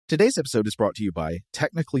Today's episode is brought to you by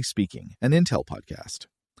Technically Speaking, an Intel podcast.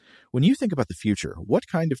 When you think about the future, what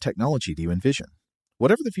kind of technology do you envision?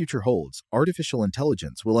 Whatever the future holds, artificial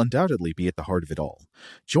intelligence will undoubtedly be at the heart of it all.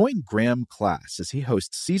 Join Graham Class as he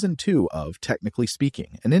hosts Season 2 of Technically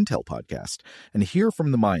Speaking, an Intel podcast, and hear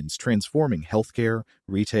from the minds transforming healthcare,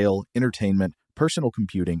 retail, entertainment, personal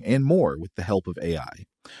computing, and more with the help of AI.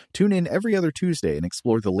 Tune in every other Tuesday and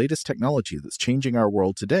explore the latest technology that's changing our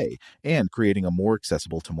world today and creating a more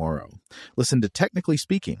accessible tomorrow. Listen to Technically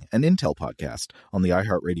Speaking, an Intel podcast on the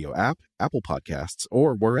iHeartRadio app, Apple Podcasts,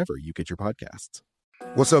 or wherever you get your podcasts.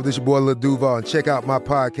 What's up, this your boy Lil Duval, and check out my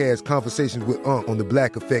podcast, Conversations with Unc, on the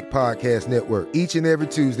Black Effect Podcast Network. Each and every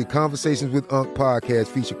Tuesday, Conversations with Unc podcast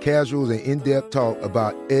feature casuals and in-depth talk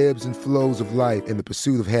about ebbs and flows of life and the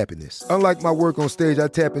pursuit of happiness. Unlike my work on stage, I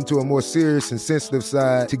tap into a more serious and sensitive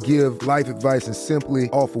side to give life advice and simply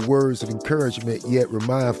offer words of encouragement, yet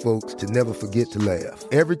remind folks to never forget to laugh.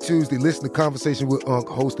 Every Tuesday, listen to Conversations with Unc,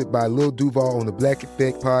 hosted by Lil Duval on the Black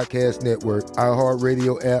Effect Podcast Network,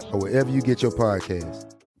 iHeartRadio app, or wherever you get your podcasts.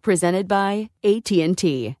 Presented by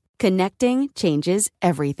AT&T. Connecting changes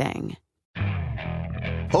everything.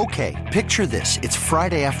 Okay, picture this. It's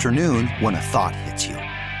Friday afternoon when a thought hits you.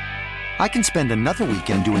 I can spend another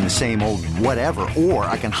weekend doing the same old whatever, or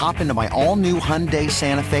I can hop into my all-new Hyundai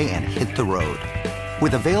Santa Fe and hit the road.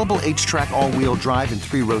 With available H-Track all-wheel drive and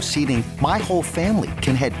 3-row seating, my whole family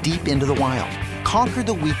can head deep into the wild. Conquer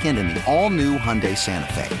the weekend in the all-new Hyundai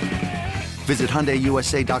Santa Fe. Visit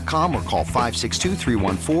HyundaiUSA.com or call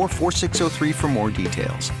 562-314-4603 for more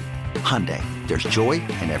details. Hyundai, there's joy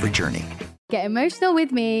in every journey. Get emotional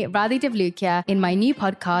with me, Radhi Devlukia, in my new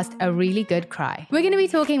podcast, A Really Good Cry. We're going to be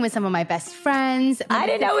talking with some of my best friends. I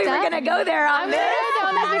didn't know we were going to go there on this.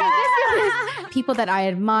 People that I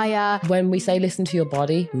admire. When we say listen to your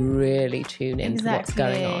body, really tune into what's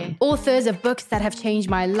going on. Authors of books that have changed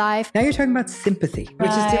my life. Now you're talking about sympathy, which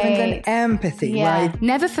is different than empathy, right?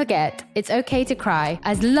 Never forget, it's okay to cry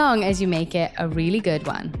as long as you make it a really good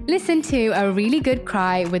one. Listen to A Really Good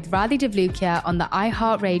Cry with Radhi Devlukia on the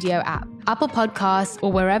iHeartRadio app, Apple Podcasts,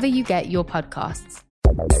 or wherever you get your podcasts.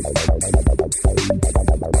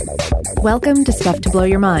 Welcome to Stuff to Blow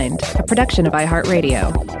Your Mind, a production of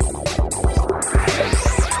iHeartRadio.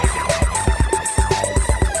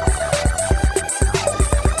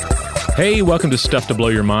 Hey, welcome to Stuff to Blow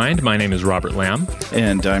Your Mind. My name is Robert Lamb.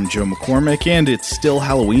 And I'm Joe McCormick, and it's still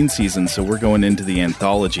Halloween season, so we're going into the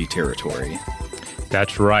anthology territory.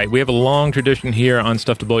 That's right. We have a long tradition here on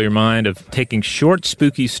Stuff to Blow Your Mind of taking short,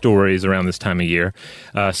 spooky stories around this time of year,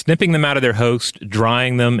 snipping them out of their host,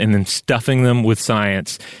 drying them, and then stuffing them with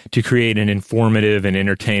science to create an informative and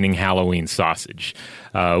entertaining Halloween sausage.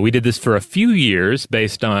 We did this for a few years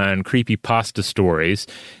based on creepypasta stories,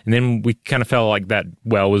 and then we kind of felt like that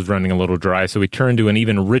well was running a little dry, so we turned to an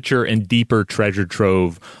even richer and deeper treasure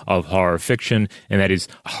trove of horror fiction, and that is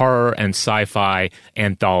horror and sci-fi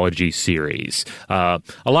anthology series. A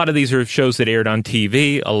lot of these are shows that aired on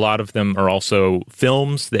TV. A lot of them are also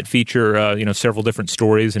films that feature, several different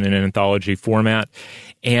stories in an anthology format.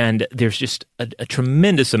 And there's just a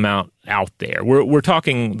tremendous amount out there. We're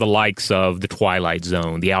talking the likes of The Twilight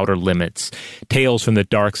Zone, The Outer Limits, Tales from the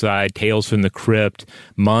Dark Side, Tales from the Crypt,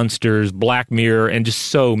 Monsters, Black Mirror, and just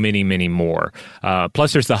so many, many more.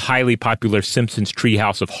 Plus, there's the highly popular Simpsons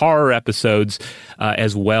Treehouse of Horror episodes,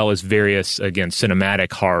 as well as various, again,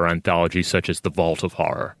 cinematic horror anthologies such as The Vault of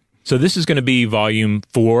Horror. So this is going to be Volume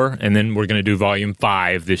 4, and then we're going to do Volume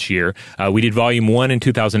 5 this year. We did Volume 1 in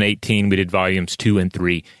 2018. We did Volumes 2 and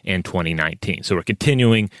 3 in 2019. So we're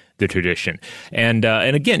continuing the tradition. And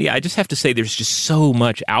again, I just have to say there's just so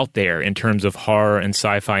much out there in terms of horror and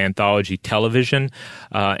sci-fi anthology television.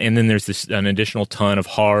 And then there's an additional ton of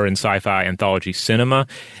horror and sci-fi anthology cinema.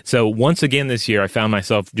 So once again this year, I found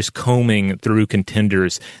myself just combing through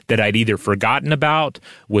contenders that I'd either forgotten about,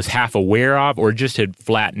 was half aware of, or just had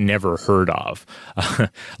flat never heard of.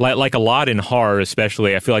 Like a lot in horror,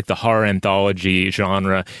 especially, I feel like the horror anthology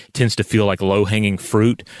genre tends to feel like low-hanging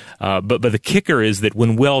fruit. But the kicker is that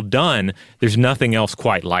when well done, there's nothing else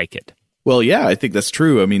quite like it. Well, yeah, I think that's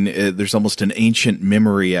true. I mean, there's almost an ancient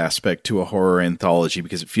memory aspect to a horror anthology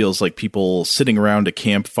because it feels like people sitting around a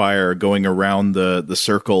campfire, going around the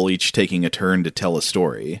circle, each taking a turn to tell a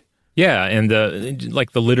story. Yeah, and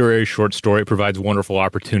like the literary short story, it provides wonderful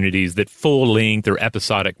opportunities that full-length or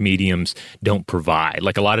episodic mediums don't provide.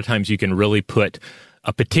 Like a lot of times you can really put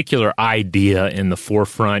a particular idea in the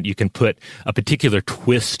forefront. You can put a particular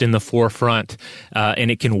twist in the forefront, and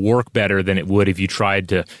it can work better than it would if you tried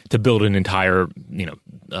to build an entire,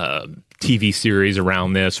 TV series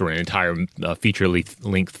around this or an entire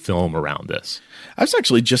feature-length film around this. I was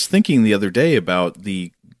actually just thinking the other day about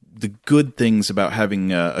the the good things about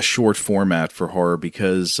having a short format for horror,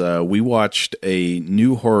 because we watched a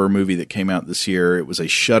new horror movie that came out this year. It was a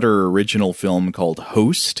Shudder original film called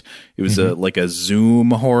Host. It was like a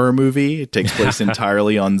Zoom horror movie. It takes place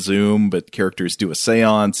entirely on Zoom, but characters do a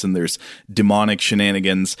seance and there's demonic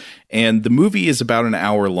shenanigans. And the movie is about an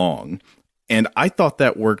hour long. And I thought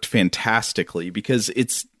that worked fantastically because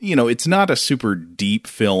it's not a super deep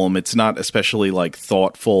film. It's not especially like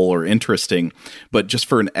thoughtful or interesting, but just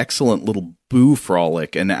for an excellent little boo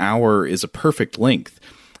frolic, an hour is a perfect length.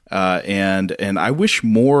 And I wish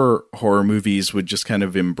more horror movies would just kind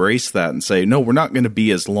of embrace that and say, no, we're not going to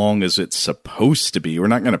be as long as it's supposed to be. We're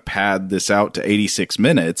not going to pad this out to 86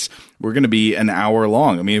 minutes. We're going to be an hour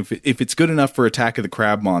long. I mean, if it's good enough for Attack of the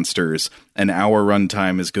Crab Monsters, an hour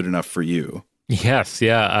runtime is good enough for you. Yes,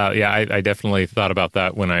 I definitely thought about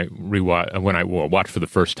that when I watched for the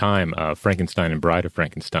first time Frankenstein and Bride of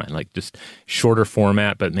Frankenstein, like just shorter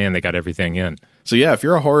format, but man, they got everything in. So yeah, if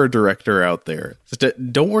you're a horror director out there,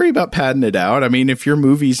 don't worry about padding it out. I mean, if your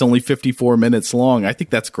movie's only 54 minutes long, I think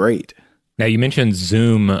that's great. Now, you mentioned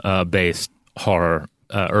Zoom-based horror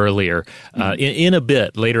earlier. In a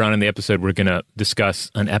bit, later on in the episode, we're going to discuss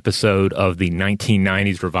an episode of the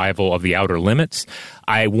 1990s revival of The Outer Limits.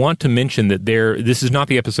 I want to mention that this is not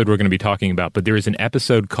the episode we're going to be talking about, but there is an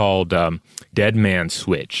episode called Dead Man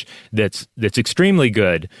Switch that's extremely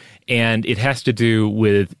good, and it has to do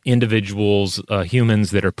with individuals,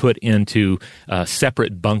 humans that are put into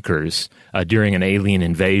separate bunkers during an alien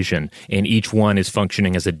invasion, and each one is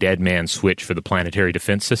functioning as a dead man switch for the planetary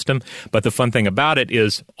defense system. But the fun thing about it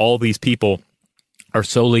is all these people are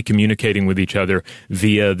solely communicating with each other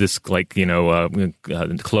via this, closed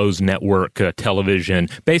network television,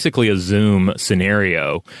 basically a Zoom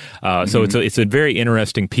scenario. So it's a very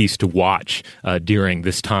interesting piece to watch during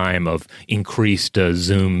this time of increased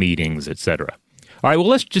Zoom meetings, etc. All right, well,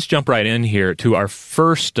 let's just jump right in here to our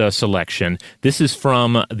first selection. This is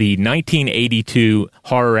from the 1982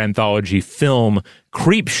 horror anthology film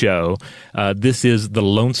Creepshow. This is The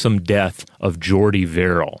Lonesome Death of Jordy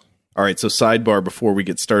Verrill. All right, so sidebar before we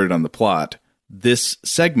get started on the plot. This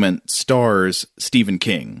segment stars Stephen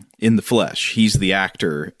King in the flesh. He's the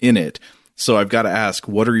actor in it. So I've got to ask,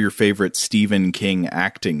 what are your favorite Stephen King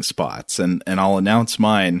acting spots? And I'll announce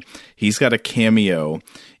mine. He's got a cameo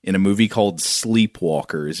in a movie called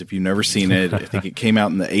Sleepwalkers. If you've never seen it, I think it came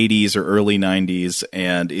out in the 80s or early 90s,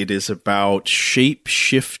 and it is about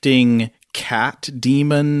shape-shifting cat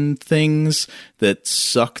demon things that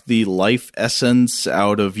suck the life essence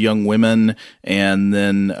out of young women, and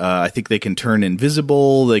then I think they can turn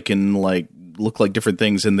invisible. They can look like different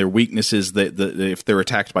things, and their weakness is that if they're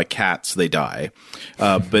attacked by cats, they die.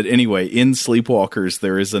 But anyway, in Sleepwalkers,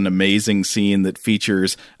 there is an amazing scene that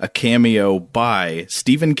features a cameo by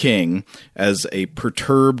Stephen King as a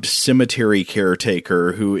perturbed cemetery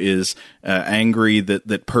caretaker who is angry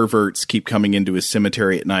that perverts keep coming into his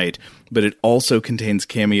cemetery at night. But it also contains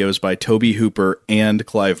cameos by Tobe Hooper and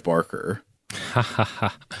Clive Barker.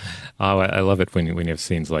 Oh, I love it when you have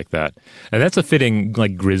scenes like that. And that's a fitting,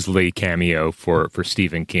 grisly cameo for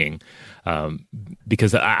Stephen King.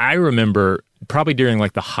 Because I remember probably during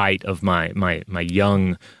the height of my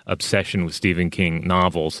young obsession with Stephen King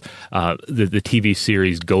novels, the TV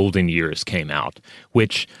series Golden Years came out,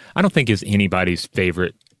 which I don't think is anybody's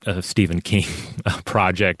favorite Stephen King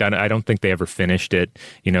project. I don't think they ever finished it.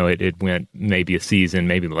 It went maybe a season,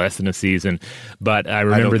 maybe less than a season. But I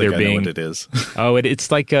remember there being. I know what it is. It's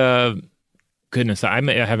like goodness. I'm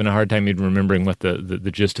having a hard time even remembering what the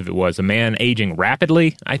gist of it was. A man aging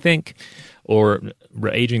rapidly, I think, or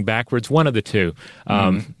aging backwards. One of the two.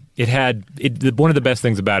 It had one of the best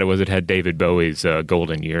things about it was it had David Bowie's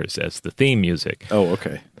Golden Years as the theme music. Oh,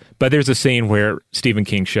 okay. But there's a scene where Stephen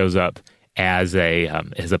King shows up as a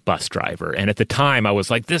bus driver, and at the time I was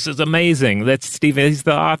like, "This is amazing! That's Stephen. He's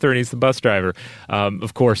the author, and he's the bus driver."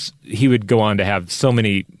 Of course, he would go on to have so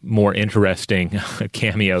many more interesting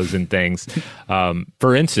cameos and things.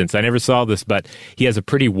 For instance, I never saw this, but he has a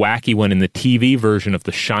pretty wacky one in the TV version of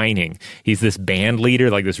The Shining. He's this band leader,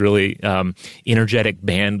 this really energetic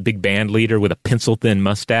big band leader with a pencil-thin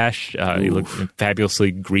mustache. He looks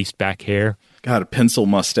fabulously greased back hair. God, a pencil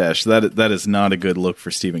mustache. That is not a good look for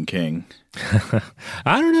Stephen King.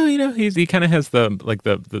 I don't know. He kind of has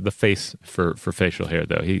the face for facial hair,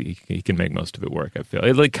 though. He can make most of it work. I feel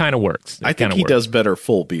it kind of works. I think he does better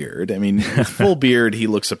full beard. I mean, with full beard, he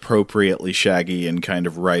looks appropriately shaggy and kind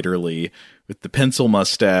of writerly. With the pencil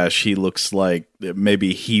mustache, he looks like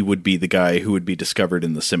maybe he would be the guy who would be discovered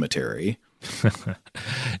in the cemetery.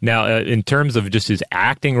 Now, in terms of just his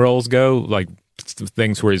acting roles go,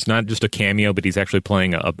 things where he's not just a cameo, but he's actually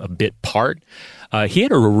playing a bit part. He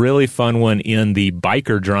had a really fun one in the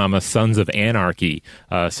biker drama Sons of Anarchy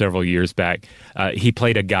several years back. He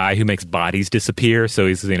played a guy who makes bodies disappear. So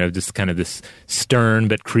he's just kind of this stern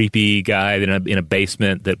but creepy guy in a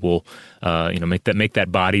basement that will make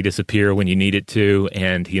that body disappear when you need it to,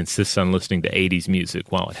 and he insists on listening to 80s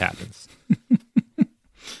music while it happens.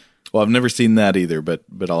 Well, I've never seen that either, but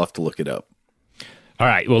I'll have to look it up. All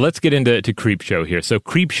right, well, let's get into Creepshow here. So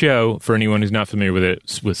Creepshow, for anyone who's not familiar with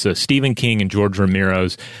it, was Stephen King and George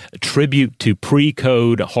Romero's tribute to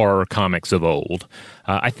pre-code horror comics of old.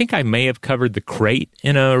 I think I may have covered The Crate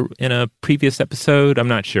in a previous episode. I'm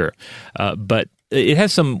not sure. But it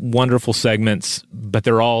has some wonderful segments, but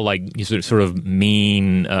they're all like sort of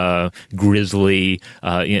mean, grisly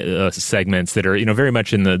segments that are very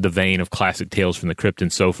much in the vein of classic Tales from the Crypt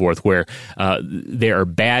and so forth, where there are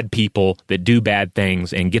bad people that do bad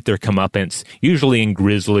things and get their comeuppance, usually in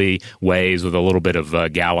grisly ways with a little bit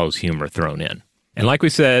of gallows humor thrown in. And like we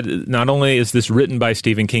said, not only is this written by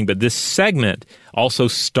Stephen King, but this segment also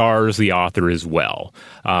stars the author as well.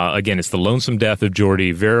 Again, it's The Lonesome Death of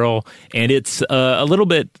Jordy Verrill, and it's a little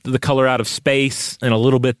bit The Color Out of Space and a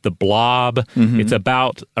little bit The Blob. Mm-hmm. It's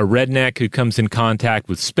about a redneck who comes in contact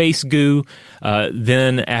with space goo.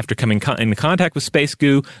 Then after coming in contact with space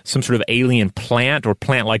goo, some sort of alien plant or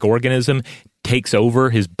plant-like organism takes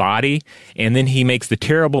over his body, and then he makes the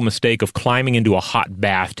terrible mistake of climbing into a hot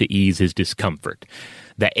bath to ease his discomfort.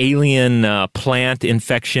 The alien plant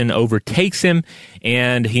infection overtakes him,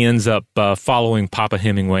 and he ends up following Papa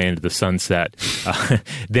Hemingway into the sunset.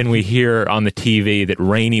 Then we hear on the TV that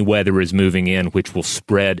rainy weather is moving in, which will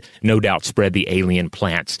no doubt spread the alien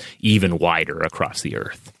plants even wider across the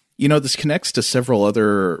earth. This connects to several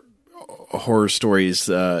other horror stories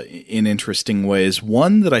in interesting ways.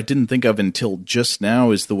 One that I didn't think of until just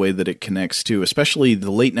now is the way that it connects to, especially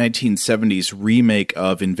the late 1970s remake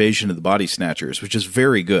of Invasion of the Body Snatchers, which is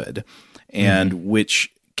very good, and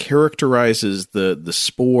which characterizes the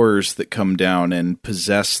spores that come down and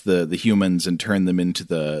possess the humans and turn them into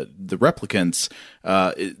the replicants.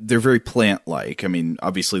 They're very plant-like. I mean,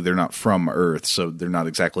 obviously they're not from Earth, so they're not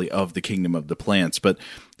exactly of the kingdom of the plants, but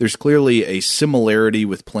there's clearly a similarity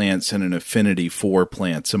with plants and an affinity for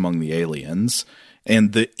plants among the aliens.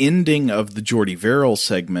 And the ending of the Jordy Verrill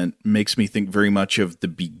segment makes me think very much of the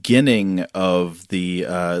beginning of the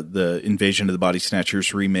Invasion of the Body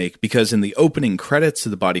Snatchers remake, because in the opening credits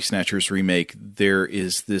of the Body Snatchers remake, there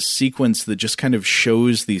is this sequence that just kind of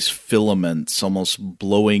shows these filaments almost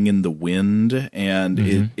blowing in the wind,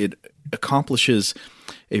 and it accomplishes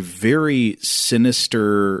a very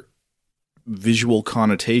sinister visual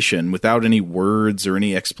connotation without any words or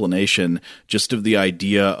any explanation, just of the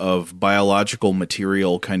idea of biological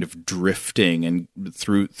material kind of drifting and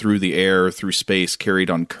through the air, through space, carried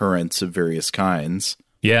on currents of various kinds.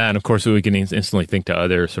 Yeah, and of course we can instantly think to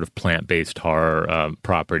other sort of plant-based horror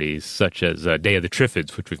properties, such as Day of the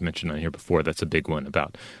Triffids, which we've mentioned on here before. That's a big one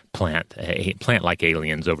about plant-like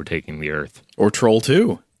aliens overtaking the Earth. Or Troll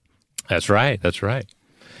 2. That's right.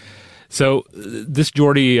 So this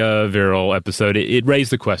Jordy Verrill episode, it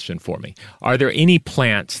raised the question for me. Are there any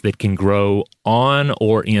plants that can grow on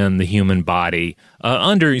or in the human body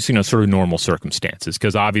under, sort of normal circumstances?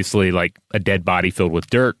 Because obviously, like a dead body filled with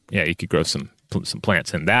dirt, yeah, you could grow some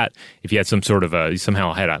plants in that. If you had some sort of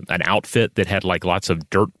somehow had an outfit that had like lots of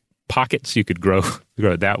dirt pockets, you could grow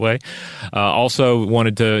it that way. Also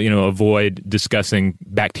wanted to, avoid discussing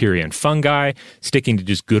bacteria and fungi, sticking to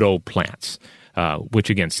just good old plants. Which,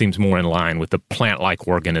 again, seems more in line with the plant-like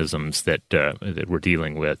organisms that we're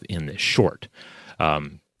dealing with in this short.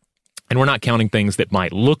 And we're not counting things that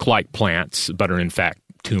might look like plants, but are, in fact,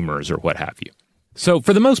 tumors or what have you. So,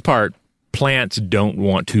 for the most part, plants don't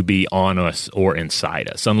want to be on us or inside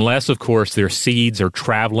us, unless, of course, their seeds are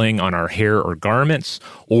traveling on our hair or garments,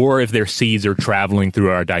 or if their seeds are traveling through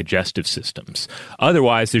our digestive systems.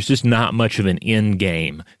 Otherwise, there's just not much of an end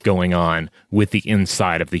game going on with the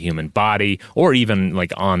inside of the human body, or even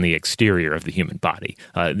like on the exterior of the human body.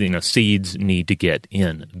 Seeds need to get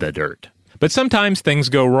in the dirt. But sometimes things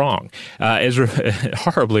go wrong,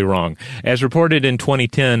 horribly wrong. As reported in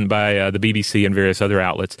 2010 by the BBC and various other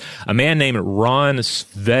outlets, a man named Ron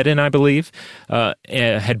Svedin, I believe,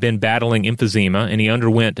 had been battling emphysema, and he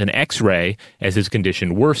underwent an X-ray as his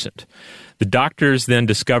condition worsened. The doctors then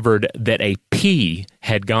discovered that a pea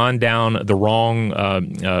had gone down the wrong,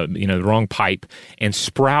 the wrong pipe and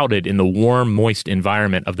sprouted in the warm, moist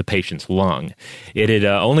environment of the patient's lung. It had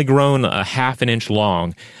only grown a half an inch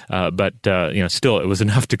long, but still it was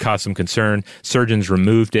enough to cause some concern. Surgeons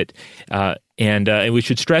removed it. And we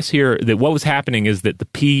should stress here that what was happening is that the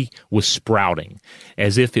pea was sprouting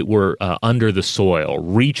as if it were under the soil,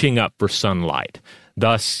 reaching up for sunlight.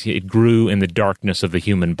 Thus, it grew in the darkness of the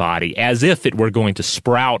human body, as if it were going to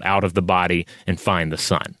sprout out of the body and find the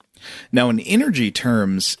sun. Now, in energy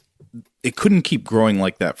terms, it couldn't keep growing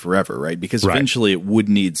like that forever, right? Because eventually it would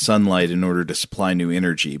need sunlight in order to supply new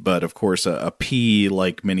energy. But, of course, a pea,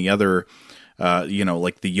 like many other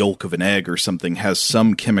like the yolk of an egg or something, has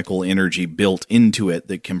some chemical energy built into it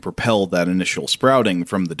that can propel that initial sprouting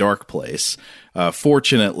from the dark place.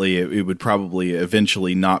 Fortunately, it would probably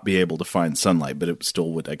eventually not be able to find sunlight, but it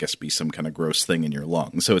still would, I guess, be some kind of gross thing in your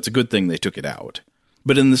lungs. So it's a good thing they took it out.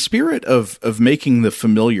 But in the spirit of making the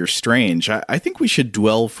familiar strange, I think we should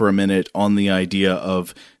dwell for a minute on the idea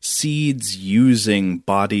of seeds using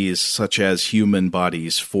bodies such as human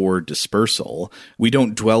bodies for dispersal. We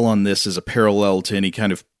don't dwell on this as a parallel to any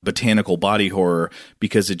kind of botanical body horror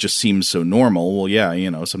because it just seems so normal. Well, yeah,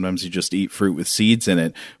 sometimes you just eat fruit with seeds in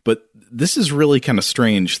it. But this is really kind of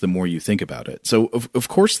strange the more you think about it. So, of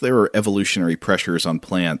course, there are evolutionary pressures on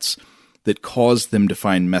plants that cause them to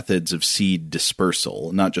find methods of seed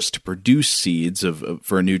dispersal, not just to produce seeds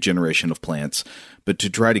for a new generation of plants, but to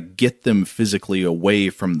try to get them physically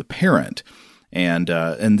away from the parent. And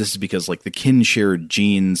this is because, like, the kin-shared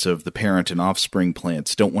genes of the parent and offspring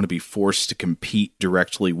plants don't want to be forced to compete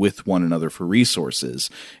directly with one another for resources.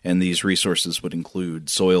 And these resources would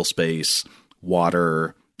include soil space,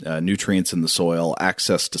 water, nutrients in the soil,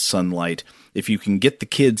 access to sunlight. If you can get the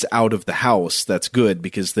kids out of the house, that's good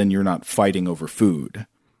because then you're not fighting over food.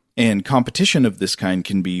 And competition of this kind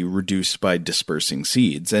can be reduced by dispersing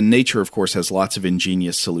seeds. And nature, of course, has lots of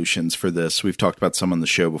ingenious solutions for this. We've talked about some on the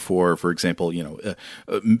show before. For example,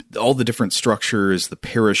 all the different structures, the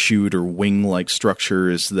parachute or wing-like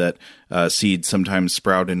structures that seeds sometimes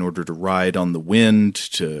sprout in order to ride on the wind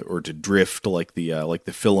or to drift, like the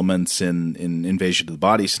filaments in Invasion of the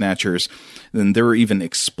Body Snatchers. And there are even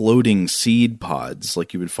exploding seed pods,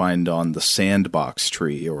 like you would find on the sandbox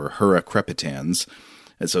tree or Hura crepitans.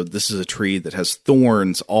 And so this is a tree that has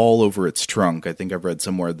thorns all over its trunk. I think I've read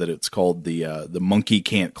somewhere that it's called the monkey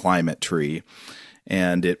can't climb it tree.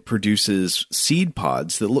 And it produces seed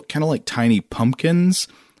pods that look kind of like tiny pumpkins,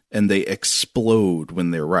 and they explode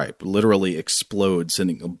when they're ripe. Literally explode,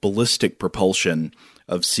 sending a ballistic propulsion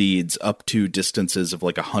of seeds up to distances of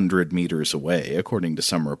like 100 meters away, according to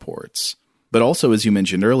some reports. But also, as you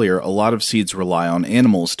mentioned earlier, a lot of seeds rely on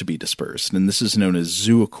animals to be dispersed, and this is known as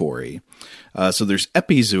zoochory. So there's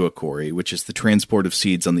epizoochory, which is the transport of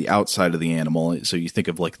seeds on the outside of the animal. So you think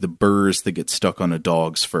of like the burrs that get stuck on a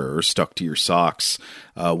dog's fur or stuck to your socks.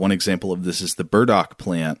 One example of this is the burdock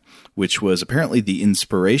plant, which was apparently the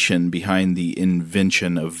inspiration behind the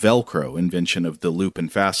invention of Velcro, invention of the loop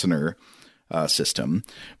and fastener system.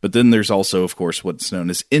 But then there's also, of course, what's known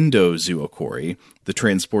as endozoochory, the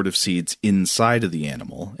transport of seeds inside of the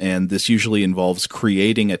animal. And this usually involves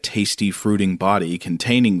creating a tasty fruiting body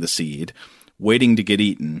containing the seed, waiting to get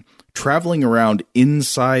eaten, traveling around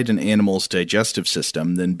inside an animal's digestive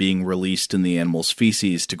system, then being released in the animal's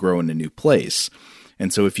feces to grow in a new place.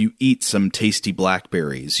 And so if you eat some tasty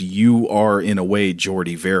blackberries, you are, in a way,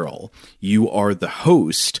 Jordy Verrill. You are the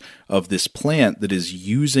host of this plant that is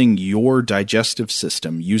using your digestive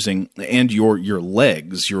system, and your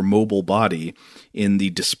legs, your mobile body, in the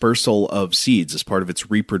dispersal of seeds as part of its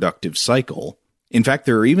reproductive cycle. In fact,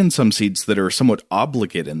 there are even some seeds that are somewhat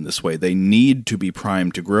obligate in this way. They need to be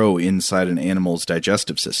primed to grow inside an animal's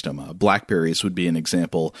digestive system. Blackberries would be an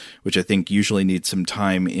example, which I think usually need some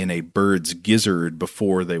time in a bird's gizzard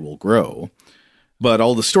before they will grow. But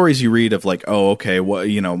all the stories you read of like, oh, okay,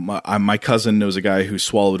 well, my cousin knows a guy who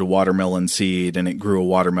swallowed a watermelon seed and it grew a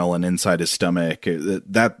watermelon inside his stomach.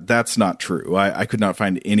 That's not true. I could not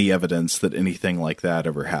find any evidence that anything like that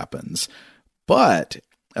ever happens. But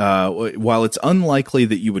while it's unlikely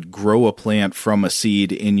that you would grow a plant from a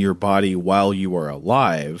seed in your body while you are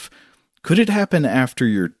alive, could it happen after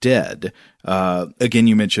you're dead? Again,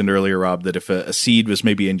 you mentioned earlier, Rob, that if a seed was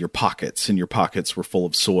maybe in your pockets and your pockets were full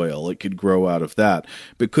of soil, it could grow out of that.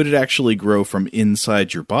 But could it actually grow from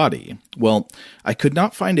inside your body? Well, I could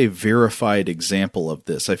not find a verified example of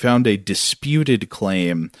this. I found a disputed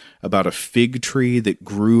claim about a fig tree that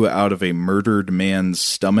grew out of a murdered man's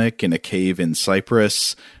stomach in a cave in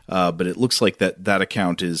Cyprus, but it looks like that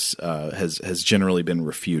account has generally been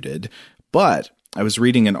refuted. But I was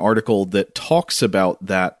reading an article that talks about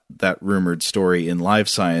that rumored story in Live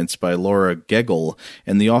Science by Laura Gegel,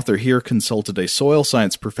 and the author here consulted a soil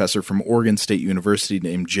science professor from Oregon State University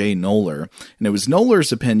named Jay Noller, and it was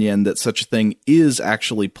Noller's opinion that such a thing is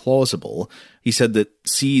actually plausible. He said that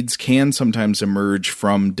seeds can sometimes emerge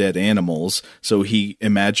from dead animals, so he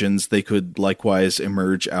imagines they could likewise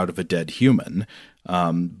emerge out of a dead human.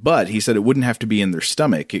 But he said it wouldn't have to be in their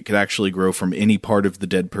stomach. It could actually grow from any part of the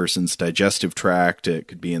dead person's digestive tract. It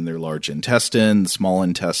could be in their large intestine, the small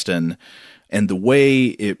intestine. And the way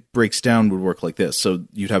it breaks down would work like this. So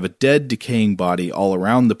you'd have a dead, decaying body all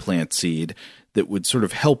around the plant seed that would sort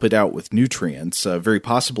of help it out with nutrients, very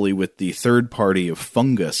possibly with the third party of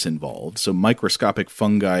fungus involved. So microscopic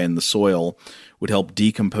fungi in the soil would help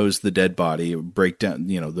decompose the dead body. It would break down,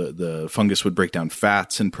 the fungus would break down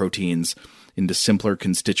fats and proteins into simpler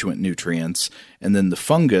constituent nutrients, and then the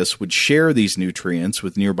fungus would share these nutrients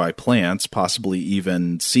with nearby plants, possibly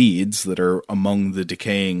even seeds that are among the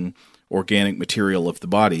decaying organic material of the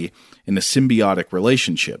body, in a symbiotic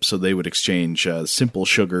relationship. So they would exchange simple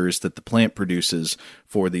sugars that the plant produces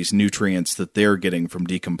for these nutrients that they're getting from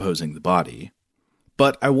decomposing the body.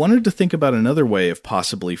 But I wanted to think about another way of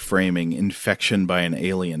possibly framing infection by an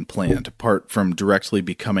alien plant, apart from directly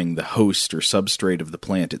becoming the host or substrate of the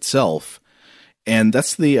plant itself. And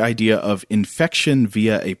that's the idea of infection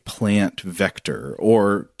via a plant vector,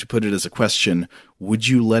 or to put it as a question, would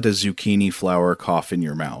you let a zucchini flower cough in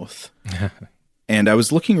your mouth? And I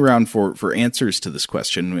was looking around for answers to this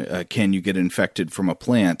question, can you get infected from a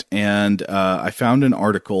plant? And I found an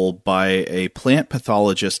article by a plant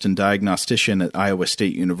pathologist and diagnostician at Iowa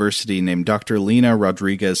State University named Dr. Lina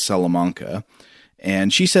Rodriguez Salamanca.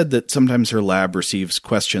 And she said that sometimes her lab receives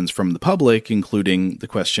questions from the public, including the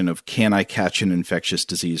question of, can I catch an infectious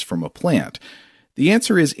disease from a plant? The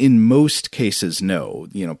answer is, in most cases, no.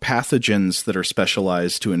 Pathogens that are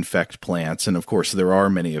specialized to infect plants, and of course there are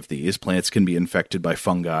many of these. Plants can be infected by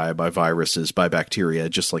fungi, by viruses, by bacteria,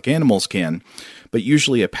 just like animals can. But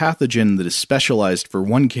usually a pathogen that is specialized for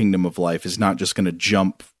one kingdom of life is not just going to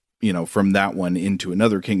jump from that one into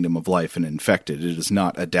another kingdom of life and infect it. It is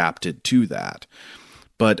not adapted to that.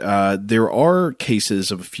 But there are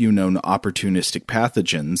cases of a few known opportunistic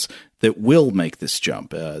pathogens that will make this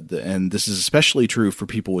jump. And this is especially true for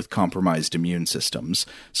people with compromised immune systems.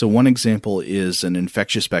 So one example is an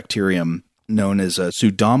infectious bacterium known as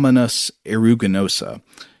Pseudomonas aeruginosa.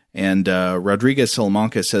 And Rodriguez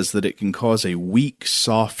Salamanca says that it can cause a weak,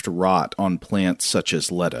 soft rot on plants such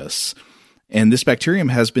as lettuce. And this bacterium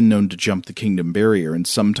has been known to jump the kingdom barrier and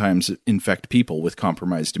sometimes infect people with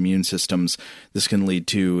compromised immune systems. This can lead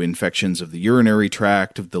to infections of the urinary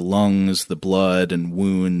tract, of the lungs, the blood, and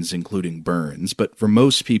wounds, including burns. But for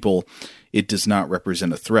most people, it does not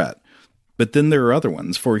represent a threat. But then there are other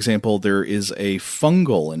ones. For example, there is a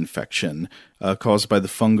fungal infection caused by the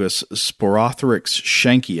fungus Sporothrix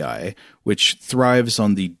shankii, which thrives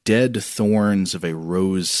on the dead thorns of a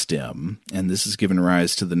rose stem. And this has given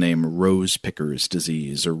rise to the name rose picker's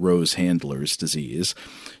disease or rose handler's disease.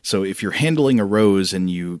 So if you're handling a rose and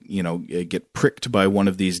you get pricked by one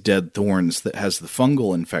of these dead thorns that has the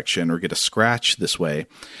fungal infection or get a scratch this way,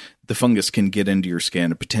 the fungus can get into your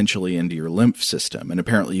skin and potentially into your lymph system. And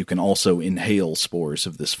apparently you can also inhale spores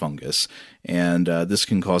of this fungus. And this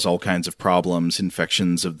can cause all kinds of problems,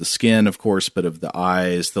 infections of the skin, of course, but of the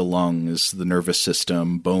eyes, the lungs, the nervous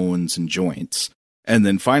system, bones, and joints. And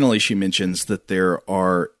then finally, she mentions that there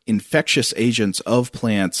are infectious agents of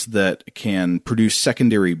plants that can produce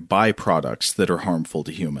secondary byproducts that are harmful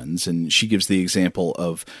to humans. And she gives the example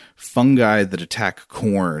of fungi that attack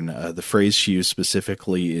corn. The phrase she used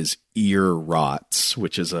specifically is ear rots,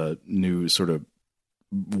 which is a new sort of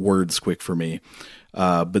words quick for me.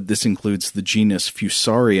 But this includes the genus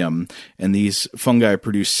Fusarium, and these fungi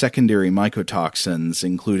produce secondary mycotoxins,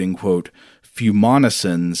 including, quote,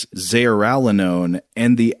 fumonisins, zearalenone,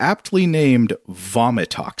 and the aptly named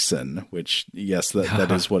vomitoxin, which, yes,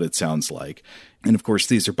 that is what it sounds like. And of course,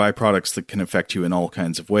 these are byproducts that can affect you in all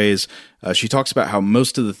kinds of ways. She talks about how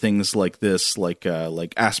most of the things like this, like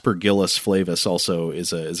Aspergillus flavus, also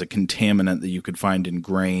is a contaminant that you could find in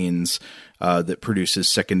grains that produces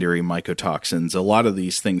secondary mycotoxins. A lot of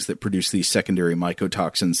these things that produce these secondary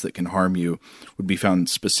mycotoxins that can harm you would be found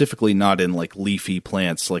specifically not in like leafy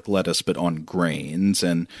plants like lettuce, but on grains.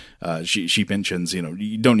 And she mentions,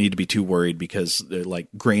 you don't need to be too worried because like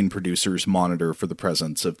grain producers monitor for the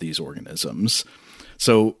presence of these organisms.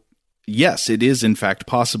 So yes, it is in fact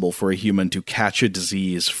possible for a human to catch a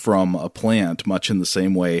disease from a plant, much in the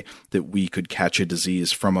same way that we could catch a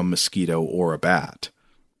disease from a mosquito or a bat.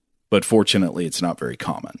 But fortunately, it's not very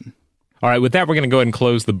common. All right, with that, we're going to go ahead and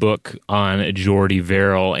close the book on Jordy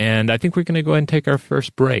Verrill, and I think we're going to go ahead and take our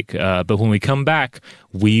first break. But when we come back,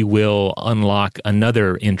 we will unlock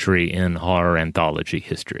another entry in horror anthology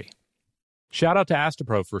history. Shout out to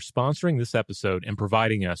Astepro for sponsoring this episode and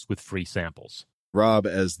providing us with free samples. Rob,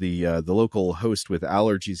 as the local host with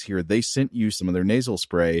allergies here, they sent you some of their nasal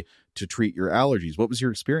spray to treat your allergies. What was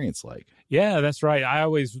your experience like? Yeah, that's right. I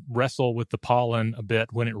always wrestle with the pollen a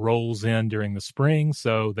bit when it rolls in during the spring,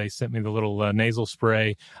 so they sent me the little nasal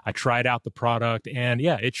spray. I tried out the product, and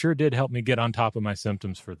yeah, it sure did help me get on top of my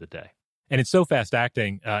symptoms for the day. And it's so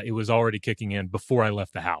fast-acting, it was already kicking in before I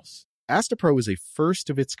left the house. Astepro is a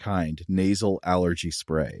first-of-its-kind nasal allergy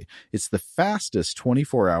spray. It's the fastest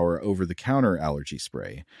 24-hour over-the-counter allergy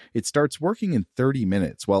spray. It starts working in 30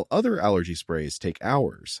 minutes, while other allergy sprays take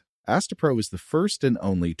hours. Astepro is the first and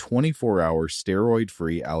only 24-hour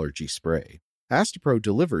steroid-free allergy spray. Astepro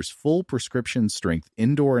delivers full prescription-strength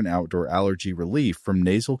indoor and outdoor allergy relief from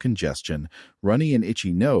nasal congestion, runny and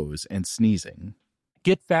itchy nose, and sneezing.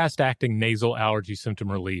 Get fast-acting nasal allergy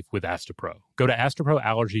symptom relief with Astepro. Go to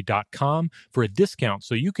asteproallergy.com for a discount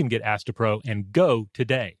so you can get Astepro and go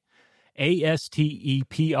today.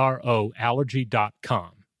 ASTEPRO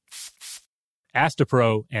allergy.com.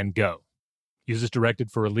 Astepro and go. Use as directed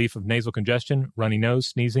for relief of nasal congestion, runny nose,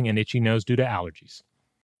 sneezing, and itchy nose due to allergies.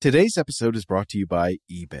 Today's episode is brought to you by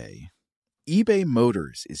eBay. eBay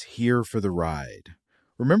Motors is here for the ride.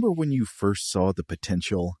 Remember when you first saw the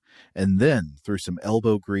potential? And then, through some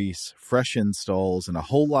elbow grease, fresh installs, and a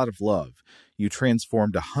whole lot of love, you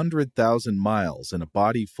transformed 100,000 miles and a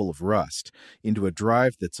body full of rust into a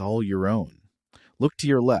drive that's all your own. Look to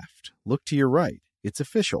your left. Look to your right. It's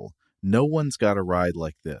official. No one's got a ride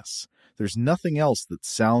like this. There's nothing else that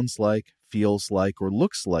sounds like, feels like, or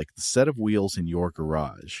looks like the set of wheels in your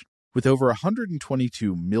garage. With over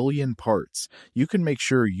 122 million parts, you can make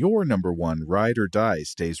sure your number one ride or die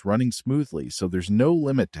stays running smoothly, so there's no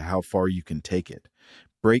limit to how far you can take it.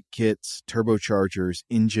 Brake kits, turbochargers,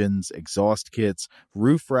 engines, exhaust kits,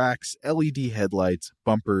 roof racks, LED headlights,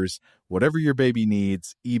 bumpers, whatever your baby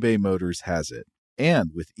needs, eBay Motors has it.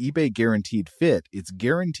 And with eBay Guaranteed Fit, it's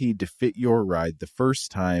guaranteed to fit your ride the first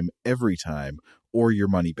time, every time, or your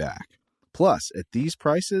money back. Plus, at these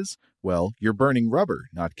prices, well, you're burning rubber,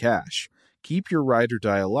 not cash. Keep your ride or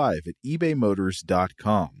die alive at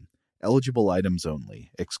ebaymotors.com. Eligible items only.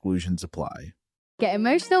 Exclusions apply. Get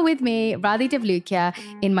emotional with me, Radhi Devlukia,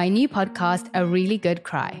 in my new podcast, A Really Good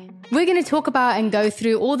Cry. We're going to talk about and go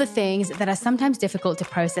through all the things that are sometimes difficult to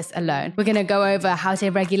process alone. We're going to go over how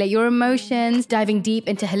to regulate your emotions, diving deep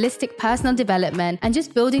into holistic personal development, and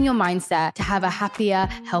just building your mindset to have a happier,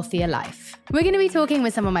 healthier life. We're going to be talking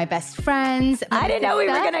with some of my best friends. I didn't know we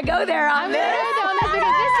were going to go there on this.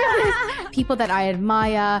 People that I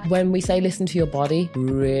admire. When we say listen to your body,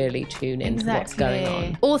 really tune into what's going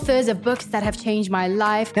on. Authors of books that have changed my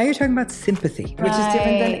life. Now you're talking about sympathy, which is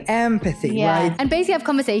different than empathy, right? And basically have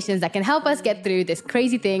conversations that can help us get through this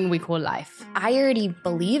crazy thing we call life. I already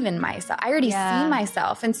believe in myself. I already see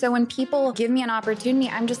myself. And so when people give me an opportunity,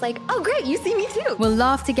 I'm just like, oh, great, you see me too. We'll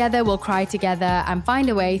laugh together, we'll cry together, and find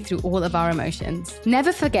a way through all of our emotions.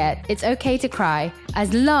 Never forget, it's okay to cry,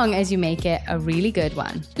 as long as you make it a really good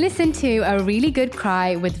one. Listen to A Really Good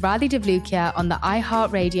Cry with Radhi Devlukia on the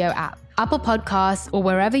iHeartRadio app, Apple Podcasts, or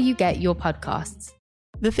wherever you get your podcasts.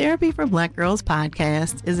 The Therapy for Black Girls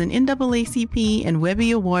podcast is an NAACP and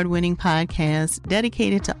Webby Award-winning podcast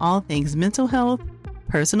dedicated to all things mental health,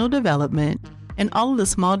 personal development, and all of the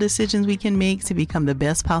small decisions we can make to become the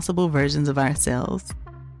best possible versions of ourselves.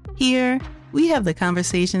 Here, we have the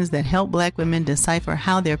conversations that help Black women decipher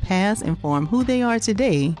how their past inform who they are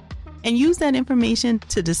today and use that information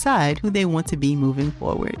to decide who they want to be moving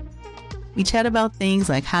forward. We chat about things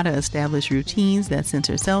like how to establish routines that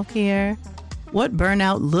center self-care, what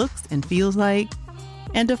burnout looks and feels like,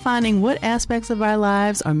 and defining what aspects of our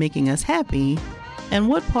lives are making us happy and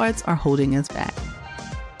what parts are holding us back.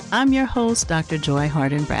 I'm your host, Dr. Joy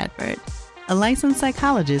Harden Bradford, a licensed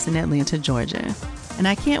psychologist in Atlanta, Georgia, and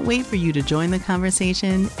I can't wait for you to join the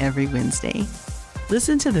conversation every Wednesday.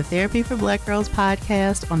 Listen to the Therapy for Black Girls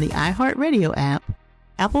podcast on the iHeartRadio app,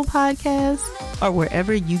 Apple Podcasts, or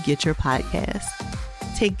wherever you get your podcasts.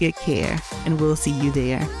 Take good care, and we'll see you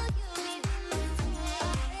there.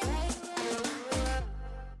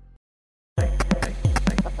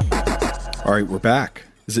 All right, we're back.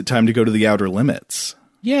 Is it time to go to the Outer Limits?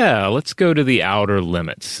 Yeah, let's go to the Outer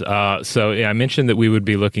Limits. I mentioned that we would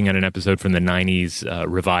be looking at an episode from the 90s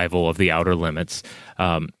revival of the Outer Limits.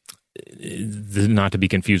 not to be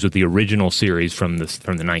confused with the original series from the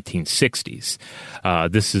 1960s.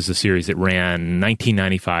 This is a series that ran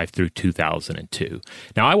 1995 through 2002.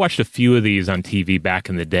 Now, I watched a few of these on TV back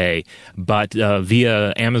in the day, but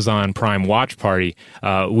via Amazon Prime Watch Party,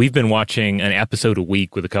 we've been watching an episode a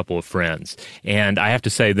week with a couple of friends. And I have to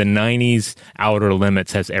say, the 90s Outer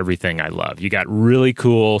Limits has everything I love. You got really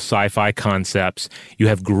cool sci-fi concepts. You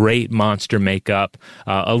have great monster makeup,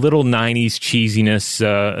 a little 90s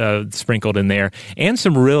cheesiness sprinkled in there, and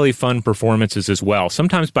some really fun performances as well.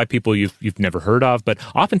 Sometimes by people you've never heard of, but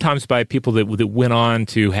oftentimes by people that went on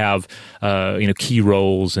to have key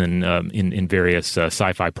roles in various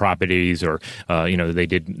sci-fi properties, or they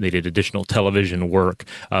did additional television work.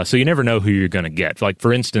 So you never know who you're going to get. Like,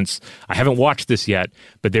 for instance, I haven't watched this yet,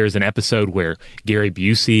 but there's an episode where Gary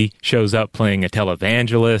Busey shows up playing a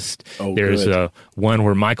televangelist. There's one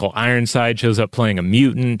where Michael Ironside shows up playing a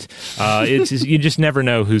mutant. You just never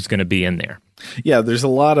know who's going to be in there. Yeah, there's a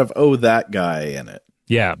lot of that guy in it.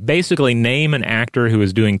 Yeah, basically name an actor who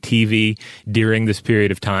was doing TV during this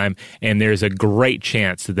period of time, and there's a great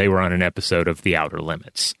chance that they were on an episode of The Outer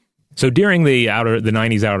Limits. So during the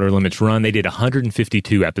 90s Outer Limits run, they did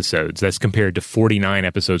 152 episodes. That's compared to 49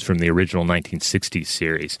 episodes from the original 1960s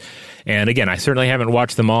series. And again, I certainly haven't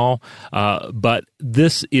watched them all, but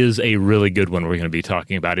this is a really good one we're going to be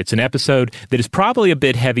talking about. It's an episode that is probably a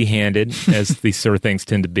bit heavy-handed, as these sort of things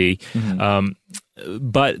tend to be. Mm-hmm.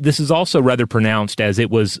 But this is also rather pronounced, as it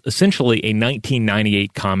was essentially a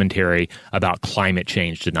 1998 commentary about climate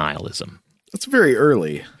change denialism. That's very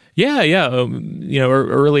early. Yeah.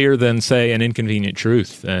 Earlier than, say, An Inconvenient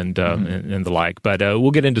Truth and the like. But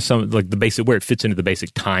we'll get into some, like, the basic, where it fits into the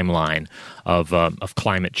basic timeline of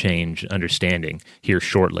climate change understanding here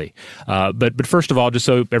shortly. But first of all, just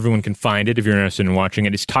so everyone can find it, if you're interested in watching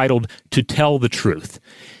it, it's titled To Tell the Truth.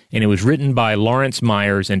 And it was written by Lawrence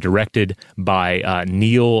Myers and directed by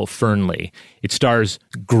Neil Fernley. It stars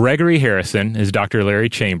Gregory Harrison as Dr. Larry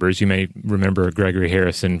Chambers. You may remember Gregory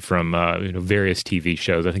Harrison from various TV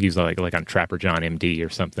shows. I think he's like on Trapper John MD or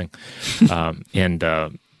something, and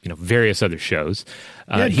various other shows.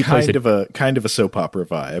 He kind of a soap opera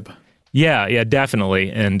vibe. Yeah,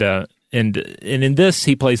 definitely. And in this,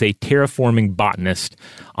 he plays a terraforming botanist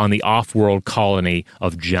on the off-world colony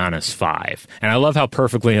of Janus 5. And I love how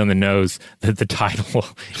perfectly on the nose that the title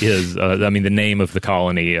is, the name of the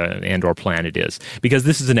colony and or planet is. Because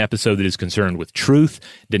this is an episode that is concerned with truth,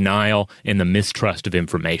 denial, and the mistrust of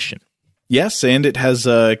information. Yes, and it has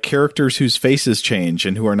characters whose faces change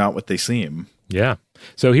and who are not what they seem. Yeah.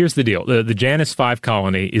 So here's the deal. The Janus 5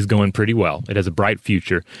 colony is going pretty well. It has a bright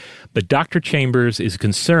future. But Dr. Chambers is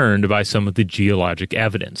concerned by some of the geologic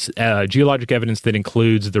evidence. Geologic evidence that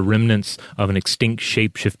includes the remnants of an extinct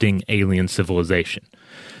shape-shifting alien civilization.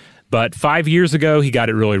 But 5 years ago, he got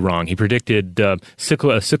it really wrong. He predicted a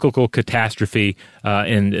cyclical catastrophe,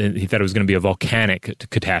 and he thought it was going to be a volcanic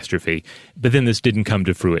catastrophe. But then this didn't come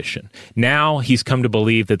to fruition. Now he's come to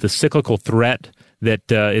believe that the cyclical threat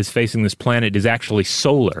that is facing this planet is actually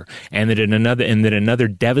solar, and that another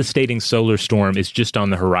devastating solar storm is just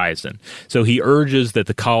on the horizon. So he urges that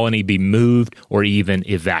the colony be moved or even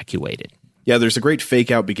evacuated. Yeah, there's a great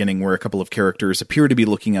fake-out beginning where a couple of characters appear to be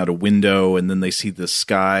looking out a window, and then they see the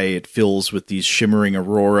sky. It fills with these shimmering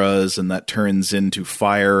auroras, and that turns into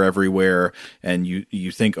fire everywhere. And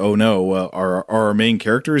you think, oh no, our main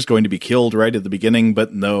character is going to be killed right at the beginning,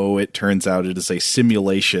 but no, it turns out it is a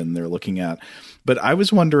simulation they're looking at. But I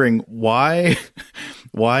was wondering why,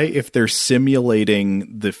 if they're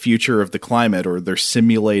simulating the future of the climate, or they're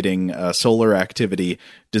simulating solar activity,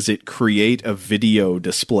 does it create a video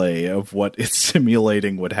display of what it's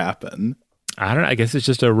simulating would happen? I don't know. I guess it's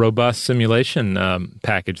just a robust simulation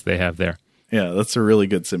package they have there. Yeah, that's a really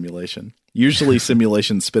good simulation. Usually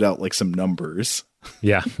simulations spit out like some numbers.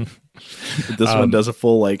 Yeah. This one does a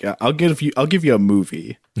full, like, I'll give you a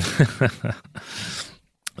movie.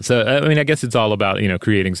 So, I guess it's all about,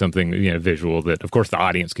 creating something, visual that, of course, the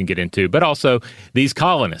audience can get into, but also these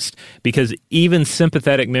colonists, because even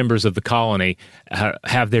sympathetic members of the colony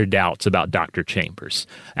have their doubts about Dr. Chambers.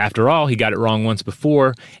 After all, he got it wrong once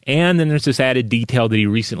before, and then there's this added detail that he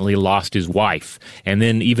recently lost his wife, and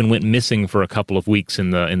then even went missing for a couple of weeks in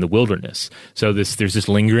the wilderness. So there's this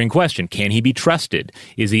lingering question: can he be trusted?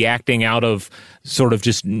 Is he acting out of sort of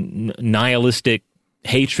just nihilistic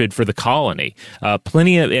hatred for the colony?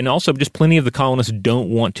 Plenty of the colonists don't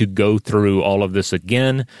want to go through all of this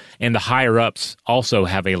again, and the higher-ups also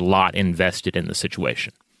have a lot invested in the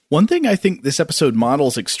situation. One thing I think this episode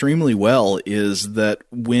models extremely well is that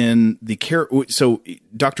when so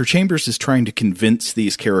Dr. Chambers is trying to convince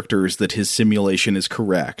these characters that his simulation is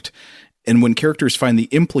correct, And when characters find the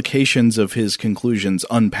implications of his conclusions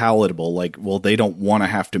unpalatable, like, well, they don't want to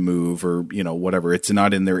have to move or, whatever, it's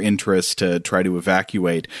not in their interest to try to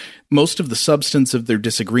evacuate, most of the substance of their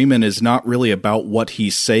disagreement is not really about what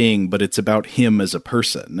he's saying, but it's about him as a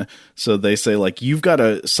person. So they say, like, you've got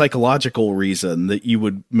a psychological reason that you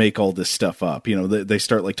would make all this stuff up. They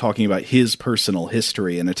start like talking about his personal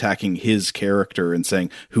history and attacking his character and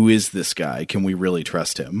saying, who is this guy? Can we really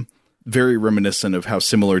trust him? Very reminiscent of how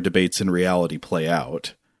similar debates in reality play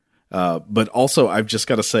out. But also, I've just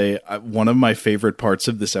got to say, one of my favorite parts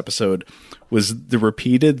of this episode was the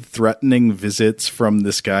repeated threatening visits from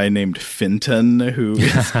this guy named Fenton, who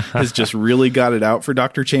has just really got it out for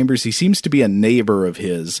Dr. Chambers. He seems to be a neighbor of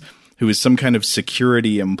his who is some kind of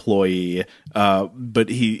security employee, but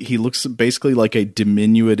he looks basically like a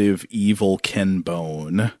diminutive, evil Ken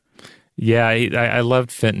Bone. Yeah, I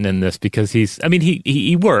loved Fenton in this because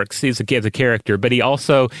he works. He's a character, but he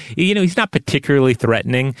also, he's not particularly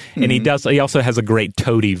threatening, and he also has a great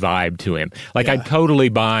toady vibe to him. Like, I'm totally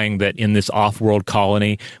buying that in this off-world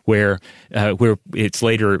colony where it's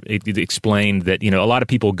later explained that, a lot of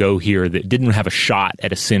people go here that didn't have a shot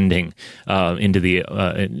at ascending into the,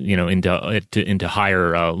 into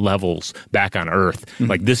higher levels back on Earth. Mm-hmm.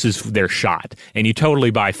 Like, this is their shot. And you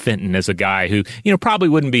totally buy Fenton as a guy who, probably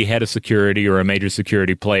wouldn't be head of security or a major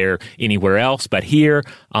security player anywhere else, but here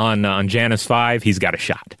on Janus 5, he's got a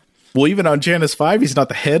shot. Well, even on Janus 5, he's not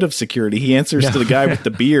the head of security. He answers to the guy with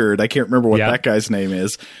the beard. I can't remember what that guy's name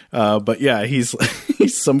is. But yeah, he's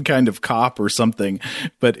some kind of cop or something.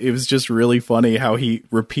 But it was just really funny how he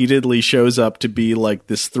repeatedly shows up to be like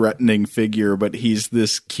this threatening figure, but he's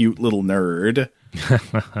this cute little nerd.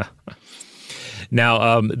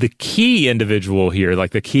 Now, the key individual here,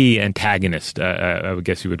 like the key antagonist, I would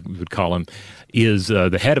guess you would call him, is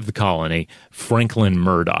the head of the colony, Franklin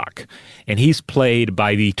Murdoch. And he's played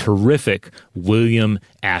by the terrific William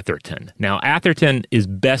Atherton. Now, Atherton is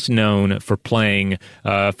best known for playing,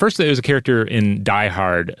 first there was a character in Die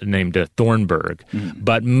Hard named Thornburg,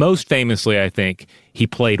 but most famously, I think, he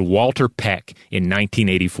played Walter Peck in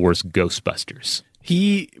 1984's Ghostbusters.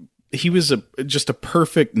 He was just a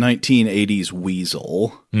perfect 1980s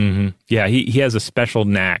weasel. Mm-hmm. Yeah, he has a special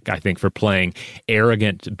knack, I think, for playing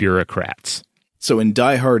arrogant bureaucrats. So in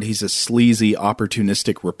Die Hard, he's a sleazy,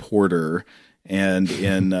 opportunistic reporter, and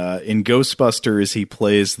in Ghostbusters, he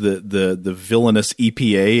plays the villainous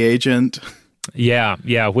EPA agent.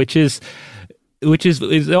 Yeah, which is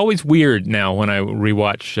always weird now when I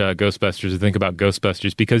rewatch Ghostbusters and think about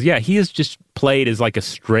Ghostbusters, because he is just played as like a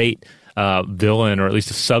straight villain, or at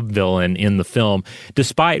least a sub-villain in the film,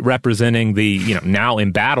 despite representing the now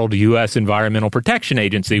embattled U.S. Environmental Protection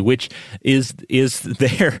Agency, which is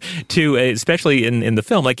there to, especially in the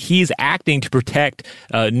film, like he's acting to protect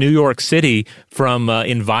New York City from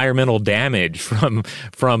environmental damage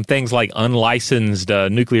from things like unlicensed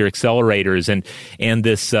nuclear accelerators and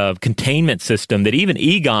this containment system that even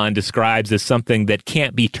Egon describes as something that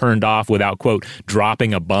can't be turned off without, quote,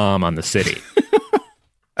 dropping a bomb on the city.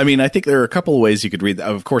 I mean, I think there are a couple of ways you could read that.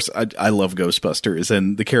 Of course, I love Ghostbusters,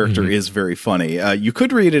 and the character is very funny. You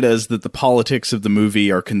could read it as that the politics of the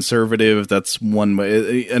movie are conservative. That's one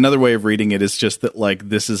way. Another way of reading it is just that, like,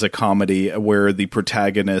 this is a comedy where the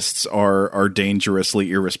protagonists are dangerously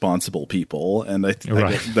irresponsible people, and I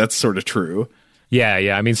guess that's sort of true.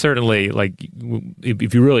 Yeah. I mean, certainly, like,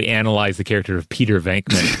 if you really analyze the character of Peter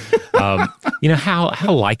Venkman,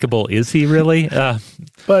 how likable is he really?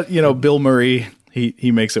 But, Bill Murray...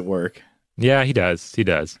 He makes it work. Yeah, he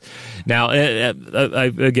does. Now,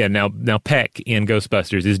 now Peck in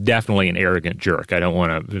Ghostbusters is definitely an arrogant jerk. I don't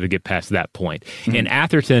want to get past that point. Mm-hmm. And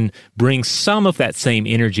Atherton brings some of that same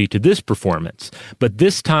energy to this performance, but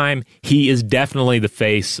this time he is definitely the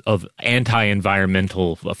face of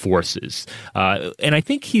anti-environmental forces. And I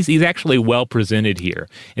think he's actually well presented here.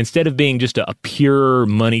 Instead of being just a pure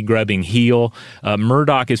money-grubbing heel,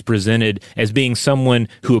 Murdoch is presented as being someone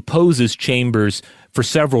who opposes Chambers for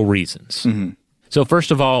several reasons. Mm-hmm. So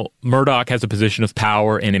first of all, Murdoch has a position of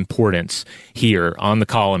power and importance here on the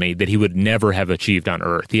colony that he would never have achieved on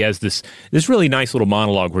Earth. He has this really nice little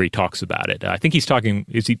monologue where he talks about it. I think he's talking,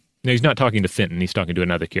 he's not talking to Fenton, he's talking to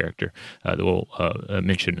another character that we'll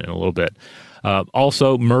mention in a little bit.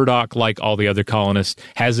 Also, Murdoch, like all the other colonists,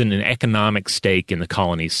 has an economic stake in the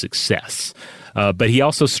colony's success. But he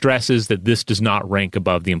also stresses that this does not rank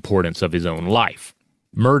above the importance of his own life.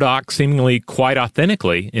 Murdoch, seemingly quite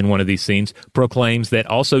authentically in one of these scenes, proclaims that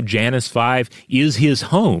also Janus 5 is his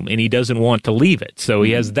home and he doesn't want to leave it. So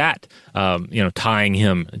he has that, tying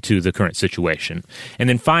him to the current situation. And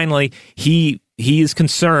then finally, he he is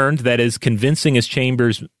concerned that as convincing as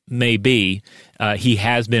Chambers may be, he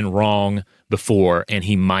has been wrong before, and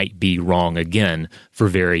he might be wrong again for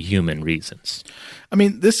very human reasons. I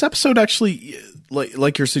mean, this episode actually,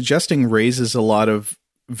 like you're suggesting, raises a lot of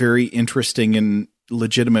very interesting and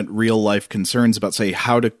legitimate real-life concerns about, say,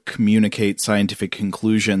 how to communicate scientific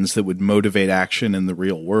conclusions that would motivate action in the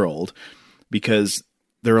real world, because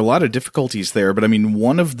there are a lot of difficulties there. But I mean,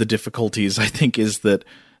 one of the difficulties, I think, is that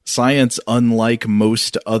science, unlike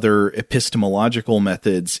most other epistemological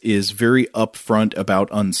methods, is very upfront about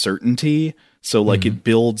uncertainty. So, like, it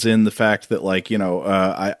builds in the fact that, like, you know,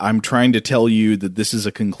 I'm trying to tell you that this is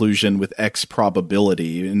a conclusion with X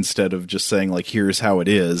probability instead of just saying, like, here's how it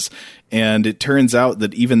is. And it turns out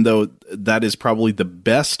that even though that is probably the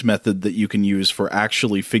best method that you can use for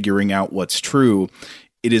actually figuring out what's true,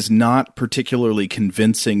 it is not particularly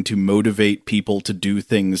convincing to motivate people to do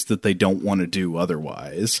things that they don't want to do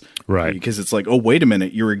otherwise. Right. Because it's like, oh, wait a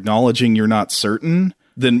minute, you're acknowledging you're not certain?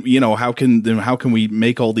 Then, you know, how can we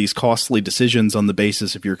make all these costly decisions on the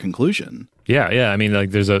basis of your conclusion? Yeah. I mean,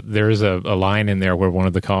 like, there is a line in there where one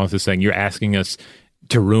of the columnists is saying, you're asking us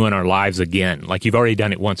to ruin our lives again. Like, you've already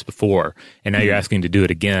done it once before, and now you're asking to do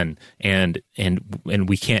it again, and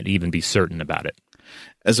we can't even be certain about it.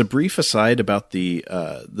 As a brief aside about the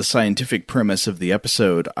scientific premise of the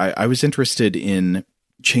episode, I was interested in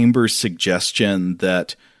Chambers' suggestion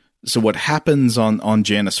that, so what happens on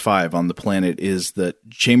Janus 5 on the planet is that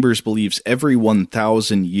Chambers believes every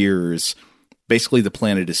 1,000 years, basically the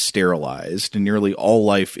planet is sterilized and nearly all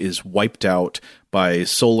life is wiped out by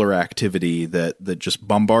solar activity that just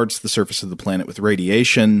bombards the surface of the planet with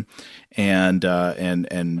radiation and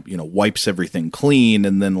you know, wipes everything clean,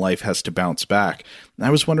 and then life has to bounce back. And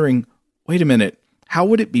I was wondering, wait a minute, how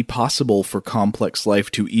would it be possible for complex life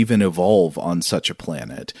to even evolve on such a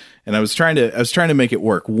planet? And I was trying to make it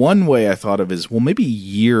work. One way I thought of is, well, maybe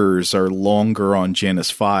years are longer on Janus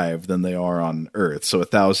 5 than they are on Earth. So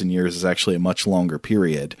 1,000 years is actually a much longer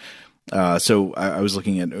period. So I was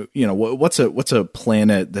looking at, you know, what's a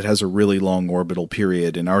planet that has a really long orbital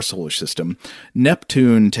period in our solar system?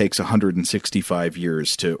 Neptune takes 165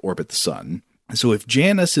 years to orbit the sun. So if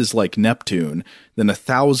Janus is like Neptune, then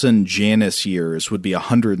 1,000 Janus years would be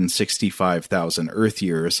 165,000 Earth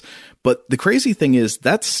years. But the crazy thing is,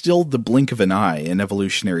 that's still the blink of an eye in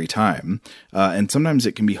evolutionary time. And sometimes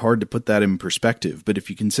it can be hard to put that in perspective. But if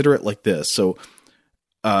you consider it like this, so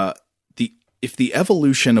if the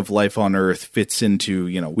evolution of life on Earth fits into,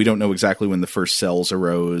 you know, we don't know exactly when the first cells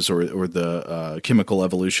arose or the chemical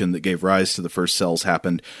evolution that gave rise to the first cells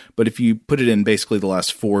happened, but if you put it in basically the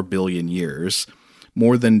last 4 billion years,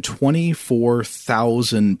 more than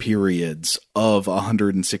 24,000 periods of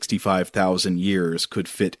 165,000 years could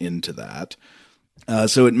fit into that.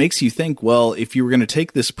 So it makes you think, well, if you were going to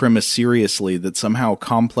take this premise seriously, that somehow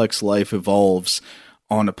complex life evolves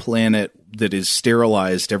on a planet that is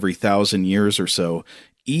sterilized every 1,000 years or so,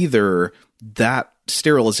 either that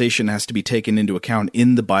sterilization has to be taken into account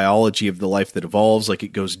in the biology of the life that evolves, like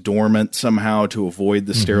it goes dormant somehow to avoid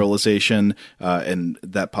the sterilization, and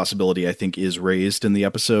that possibility, I think, is raised in the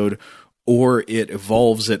episode, or it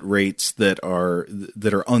evolves at rates that are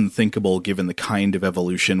unthinkable given the kind of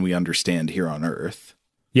evolution we understand here on Earth.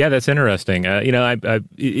 Yeah, that's interesting. You know,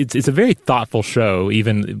 it's a very thoughtful show,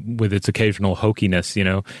 even with its occasional hokiness, you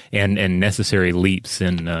know, and necessary leaps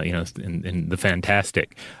in you know, in the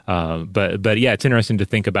fantastic. But yeah, it's interesting to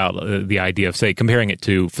think about the idea of, say, comparing it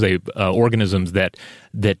to, say, organisms that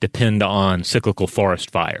depend on cyclical forest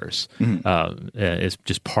fires as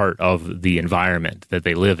just part of the environment that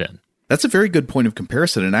they live in. That's a very good point of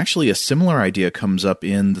comparison, and actually a similar idea comes up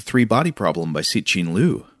in The Three-Body Problem by Cixin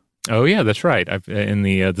Liu. Oh yeah, that's right. In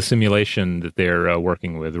the simulation that they're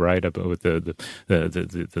working with, right, with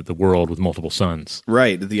the world with multiple suns.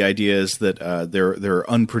 Right. The idea is that there are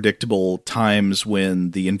unpredictable times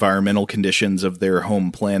when the environmental conditions of their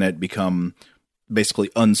home planet become basically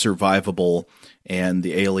unsurvivable, and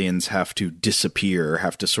the aliens have to disappear,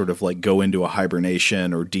 have to sort of like go into a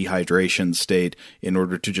hibernation or dehydration state in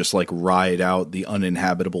order to just like ride out the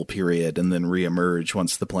uninhabitable period and then reemerge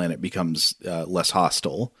once the planet becomes less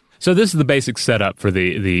hostile. So this is the basic setup for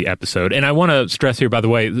the episode, and I want to stress here, by the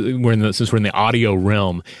way, since we're in the audio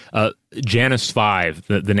realm, Janus 5,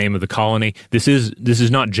 the name of the colony. This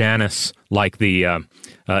is not Janus like the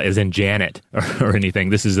as in Janet or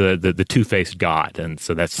anything. This is the two-faced god, and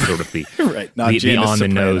so that's sort of the right, not the Janus on the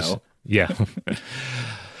Soprano. nose. Yeah.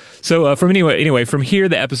 So from here,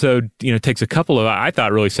 the episode takes a couple of, I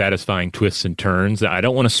thought, really satisfying twists and turns. I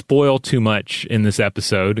don't want to spoil too much in this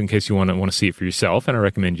episode in case you want to see it for yourself, and I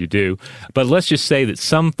recommend you do. But let's just say that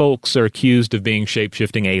some folks are accused of being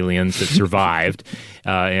shape-shifting aliens that survived,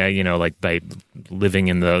 like by living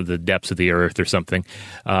in the depths of the earth or something.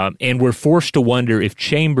 And we're forced to wonder if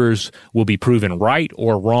Chambers will be proven right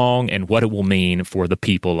or wrong and what it will mean for the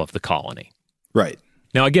people of the colony. Right.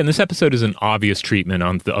 Now, again, this episode is an obvious treatment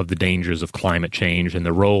of the dangers of climate change and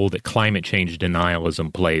the role that climate change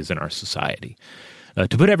denialism plays in our society.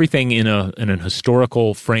 To put everything in an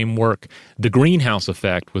historical framework, the greenhouse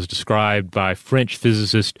effect was described by French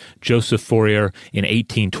physicist Joseph Fourier in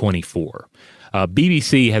 1824.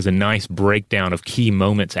 BBC has a nice breakdown of key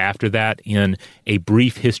moments after that in A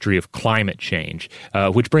Brief History of Climate Change,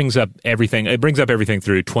 which brings up everything. It brings up everything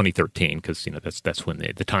through 2013 because that's when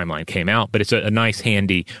the timeline came out. But it's a nice,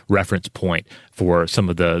 handy reference point for some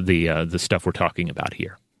of the stuff we're talking about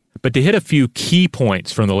here. But to hit a few key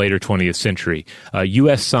points from the later 20th century,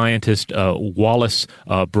 U.S. scientist Wallace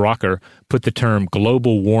Brocker put the term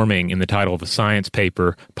global warming in the title of a science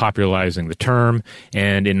paper popularizing the term.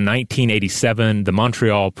 And in 1987, the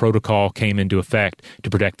Montreal Protocol came into effect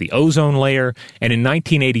to protect the ozone layer. And in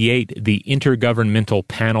 1988, the Intergovernmental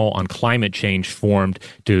Panel on Climate Change formed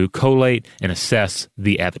to collate and assess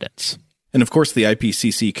the evidence. And of course, the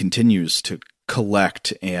IPCC continues to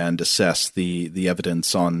collect and assess the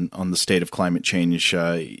evidence on the state of climate change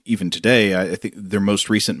even today. I think their most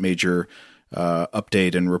recent major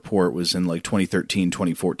update and report was in like 2013,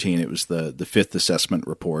 2014. It was the fifth assessment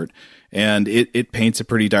report, and it paints a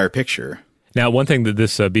pretty dire picture. Now, one thing that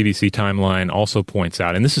this BBC timeline also points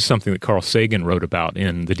out, and this is something that Carl Sagan wrote about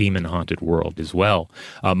in The Demon-Haunted World as well,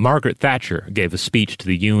 Margaret Thatcher gave a speech to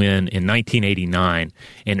the UN in 1989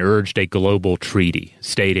 and urged a global treaty,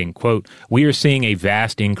 stating, quote, "We are seeing a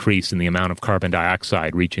vast increase in the amount of carbon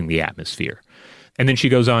dioxide reaching the atmosphere." And then she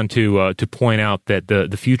goes on to point out that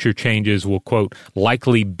the future changes will, quote,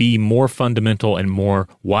 "likely be more fundamental and more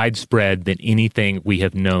widespread than anything we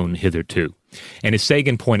have known hitherto." And as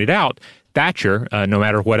Sagan pointed out, Thatcher, no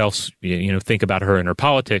matter what else think about her and her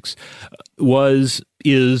politics,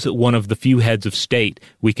 is one of the few heads of state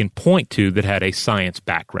we can point to that had a science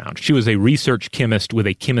background. She was a research chemist with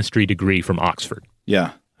a chemistry degree from Oxford.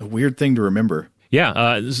 Yeah, a weird thing to remember.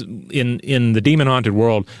 Yeah, in The Demon-Haunted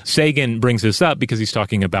World, Sagan brings this up because he's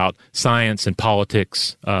talking about science and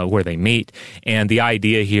politics where they meet. And the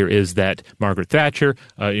idea here is that Margaret Thatcher,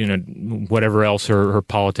 whatever else her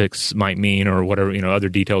politics might mean or whatever, other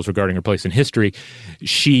details regarding her place in history,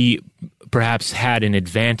 she perhaps had an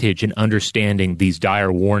advantage in understanding these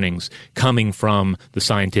dire warnings coming from the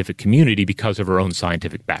scientific community because of her own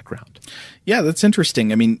scientific background. Yeah, that's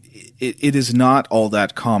interesting. I mean, it is not all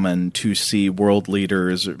that common to see world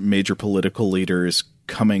leaders, major political leaders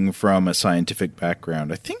coming from a scientific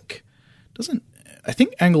background. I think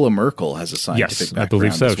Angela Merkel has a scientific background. I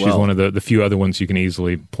believe so. As well. She's one of the few other ones you can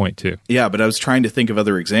easily point to. Yeah, but I was trying to think of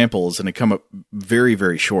other examples, and it come up very,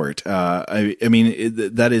 very short. I mean,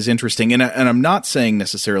 that is interesting. And I'm not saying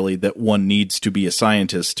necessarily that one needs to be a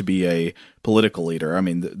scientist to be a political leader. I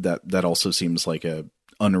mean, that also seems like a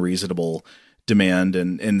unreasonable demand,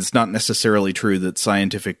 and it's not necessarily true that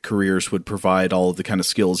scientific careers would provide all of the kind of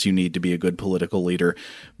skills you need to be a good political leader.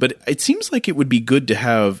 But it seems like it would be good to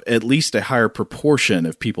have at least a higher proportion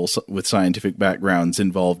of people with scientific backgrounds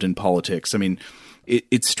involved in politics. I mean,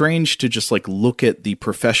 it's strange to just like look at the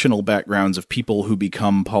professional backgrounds of people who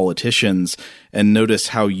become politicians and notice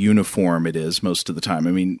how uniform it is most of the time.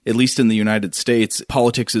 I mean, at least in the United States,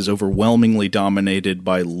 politics is overwhelmingly dominated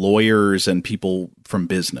by lawyers and people from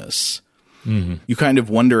business. Mm-hmm. You kind of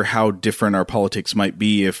wonder how different our politics might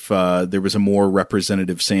be if there was a more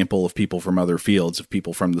representative sample of people from other fields, of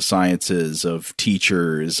people from the sciences, of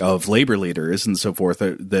teachers, of labor leaders, and so forth,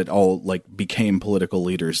 that all like became political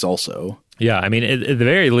leaders also. Yeah, I mean, at the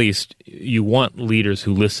very least, you want leaders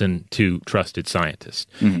who listen to trusted scientists.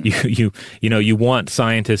 Mm-hmm. You want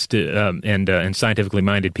scientists to, and scientifically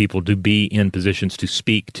minded people to be in positions to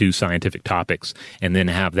speak to scientific topics, and then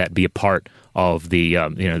have that be a part of the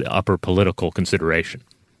the upper political consideration.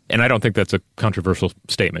 And I don't think that's a controversial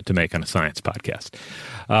statement to make on a science podcast.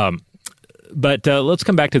 But let's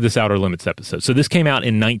come back to this Outer Limits episode. So this came out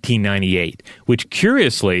in 1998, which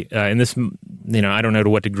curiously, and this I don't know to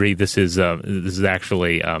what degree this is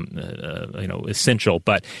actually essential,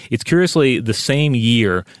 but it's curiously the same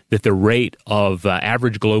year that the rate of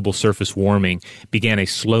average global surface warming began a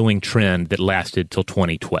slowing trend that lasted till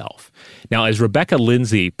 2012. Now, as Rebecca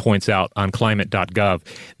Lindsay points out on climate.gov,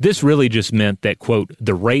 this really just meant that, quote,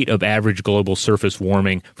 the rate of average global surface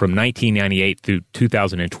warming from 1998 through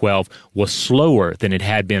 2012 was slower than it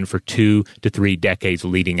had been for 2 to 3 decades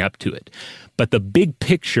leading up to it. But the big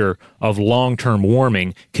picture of long-term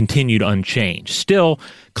warming continued unchanged. Still,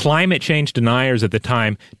 climate change deniers at the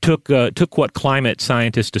time took what climate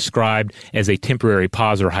scientists described as a temporary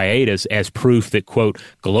pause or hiatus as proof that, quote,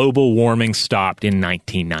 global warming stopped in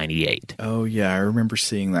 1998. Oh, yeah, I remember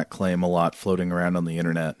seeing that claim a lot floating around on the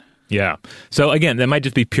internet. Yeah. So again, that might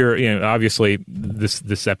just be pure. Obviously,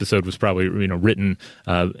 this episode was probably written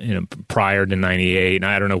prior to '98, and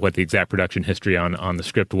I don't know what the exact production history on the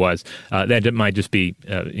script was. That might just be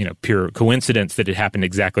pure coincidence that it happened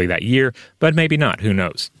exactly that year, but maybe not. Who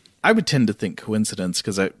knows? I would tend to think coincidence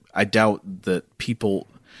because I doubt that people.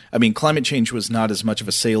 I mean, climate change was not as much of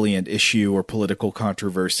a salient issue or political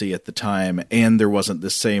controversy at the time, and there wasn't the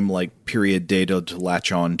same period data to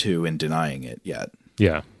latch on to in denying it yet.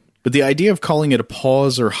 Yeah. But the idea of calling it a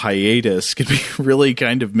pause or hiatus could be really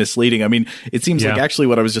kind of misleading. I mean, it seems like actually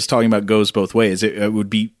what I was just talking about goes both ways. It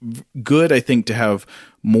would be good, I think, to have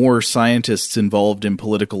more scientists involved in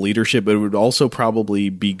political leadership, but it would also probably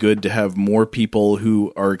be good to have more people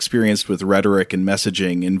who are experienced with rhetoric and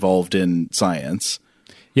messaging involved in science.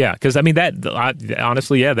 Yeah, because I mean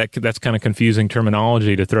honestly, that's kind of confusing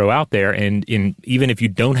terminology to throw out there. And even if you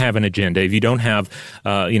don't have an agenda, if you don't have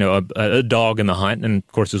a dog in the hunt, and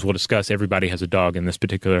of course, as we'll discuss, everybody has a dog in this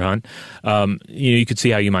particular hunt. You could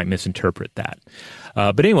see how you might misinterpret that.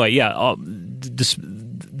 But anyway,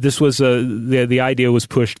 this was the idea was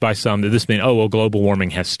pushed by some that this meant, global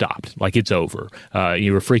warming has stopped, like it's over.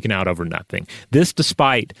 You were freaking out over nothing. This,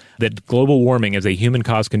 despite that global warming as a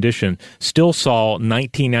human-caused condition still saw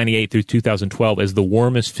 1998 through 2012 as the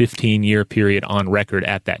warmest 15-year period on record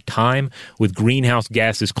at that time, with greenhouse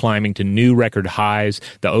gases climbing to new record highs,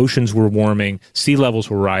 the oceans were warming, sea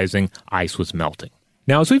levels were rising, ice was melting.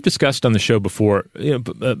 Now, as we've discussed on the show before,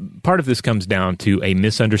 part of this comes down to a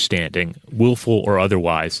misunderstanding, willful or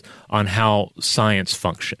otherwise, on how science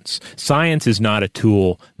functions. Science is not a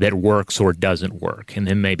tool that works or doesn't work and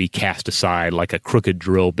then may be cast aside like a crooked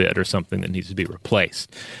drill bit or something that needs to be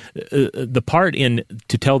replaced. The part in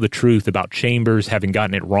to tell the truth about Chambers having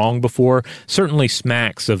gotten it wrong before certainly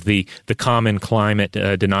smacks of the common climate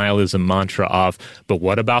denialism mantra of, but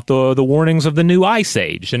what about the warnings of the new ice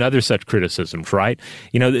age and other such criticisms, right?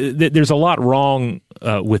 There's a lot wrong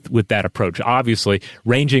with that approach, obviously,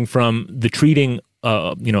 ranging from the treating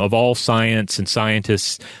of all science and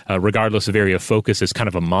scientists, regardless of area of focus, as kind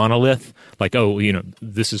of a monolith, like,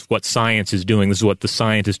 this is what science is doing, this is what the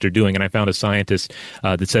scientists are doing, and I found a scientist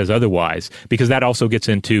that says otherwise, because that also gets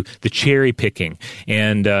into the cherry picking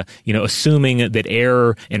and, assuming that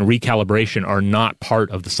error and recalibration are not part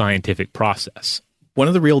of the scientific process. One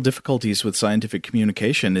of the real difficulties with scientific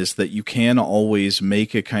communication is that you can always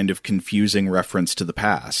make a kind of confusing reference to the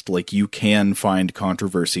past. Like, you can find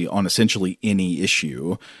controversy on essentially any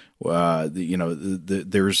issue.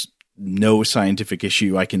 There's no scientific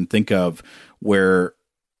issue I can think of where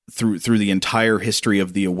through the entire history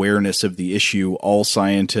of the awareness of the issue, all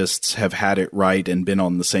scientists have had it right and been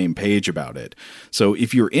on the same page about it. So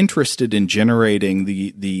if you're interested in generating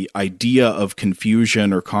the idea of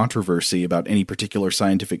confusion or controversy about any particular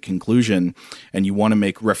scientific conclusion, and you want to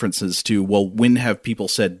make references to, well, when have people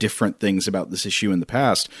said different things about this issue in the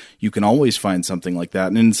past, you can always find something like that.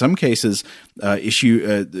 And in some cases,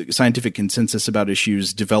 scientific consensus about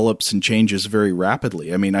issues develops and changes very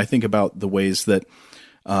rapidly. I mean, I think about the ways that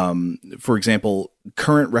for example,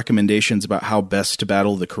 current recommendations about how best to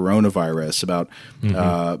battle the coronavirus, about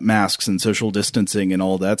masks and social distancing and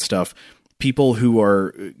all that stuff. People who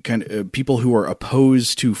are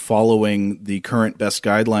opposed to following the current best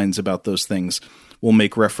guidelines about those things will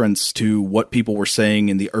make reference to what people were saying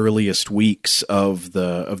in the earliest weeks of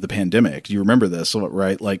the pandemic. Do you remember this,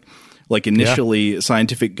 right? Like initially,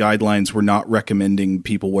 scientific guidelines were not recommending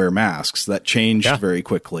people wear masks. That changed very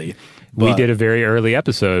quickly. We did a very early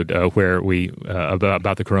episode where we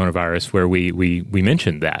about the coronavirus where we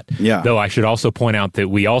mentioned that. Yeah. Though I should also point out that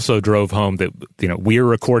we also drove home that we're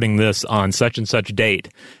recording this on such and such date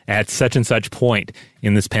at such and such point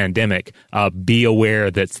in this pandemic. Be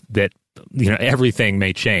aware that everything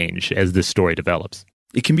may change as this story develops.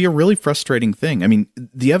 It can be a really frustrating thing. I mean,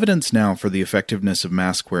 the evidence now for the effectiveness of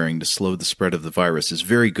mask wearing to slow the spread of the virus is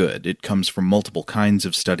very good. It comes from multiple kinds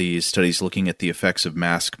of studies looking at the effects of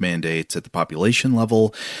mask mandates at the population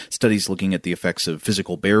level, studies looking at the effects of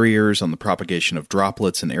physical barriers on the propagation of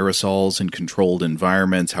droplets and aerosols in controlled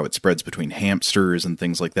environments, how it spreads between hamsters and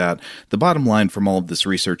things like that. The bottom line from all of this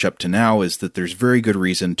research up to now is that there's very good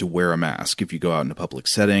reason to wear a mask if you go out in a public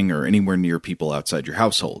setting or anywhere near people outside your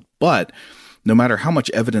household. But no matter how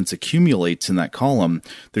much evidence accumulates in that column,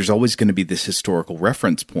 there's always going to be this historical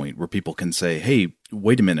reference point where people can say, hey,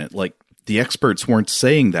 wait a minute, like the experts weren't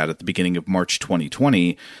saying that at the beginning of March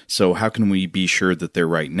 2020, so how can we be sure that they're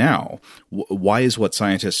right now? Why is what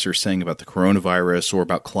scientists are saying about the coronavirus or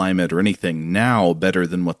about climate or anything now better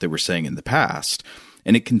than what they were saying in the past?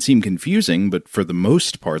 And it can seem confusing, but for the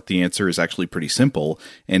most part, the answer is actually pretty simple,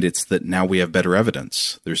 and it's that now we have better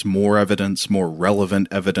evidence. There's more evidence, more relevant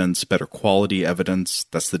evidence, better quality evidence.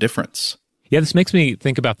 That's the difference. Yeah, this makes me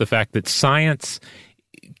think about the fact that science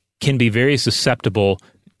can be very susceptible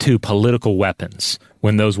to political weapons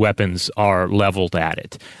when those weapons are leveled at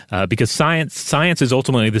it, because science is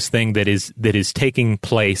ultimately this thing that is taking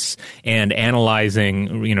place and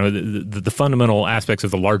analyzing, you know, the fundamental aspects of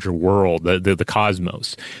the larger world, the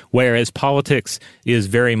cosmos, whereas politics is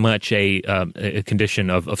very much a condition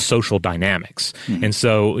of social dynamics. Mm-hmm. And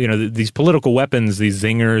so, you know, these political weapons, these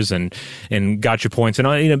zingers and gotcha points, and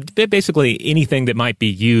you know, basically anything that might be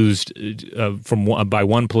used by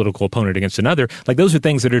one political opponent against another, like those are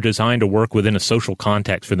things that are designed to work within a social context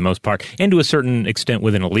for the most part, and to a certain extent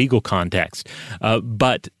within a legal context.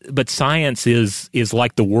 But science is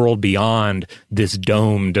like the world beyond this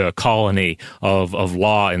domed colony of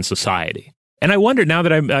law and society. And I wonder, now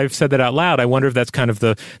that I've said that out loud, I wonder if that's kind of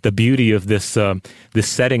the beauty of this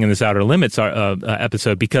setting and this Outer Limits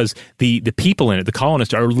episode, because the people in it, the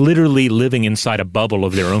colonists, are literally living inside a bubble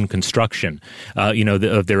of their own construction,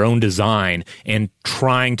 of their own design, and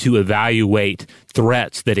trying to evaluate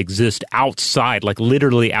threats that exist outside, like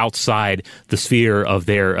literally outside the sphere of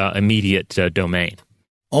their immediate domain.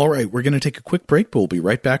 All right, we're going to take a quick break, but we'll be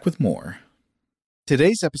right back with more.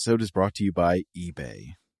 Today's episode is brought to you by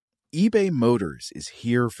eBay. eBay Motors is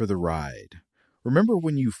here for the ride. Remember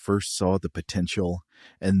when you first saw the potential?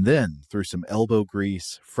 And then, through some elbow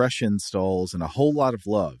grease, fresh installs, and a whole lot of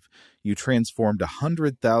love, you transformed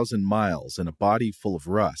 100,000 miles and a body full of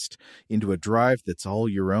rust into a drive that's all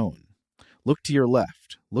your own. Look to your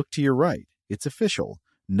left. Look to your right. It's official.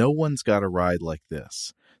 No one's got a ride like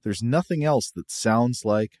this. There's nothing else that sounds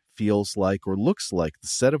like, feels like, or looks like the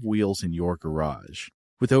set of wheels in your garage.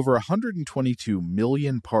 With over 122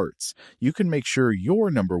 million parts, you can make sure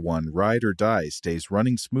your number one ride or die stays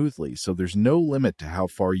running smoothly, so there's no limit to how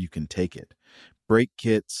far you can take it. Brake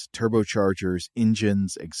kits, turbochargers,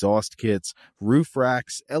 engines, exhaust kits, roof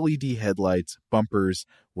racks, LED headlights, bumpers,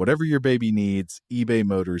 whatever your baby needs, eBay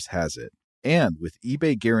Motors has it. And with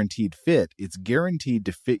eBay Guaranteed Fit, it's guaranteed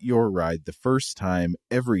to fit your ride the first time,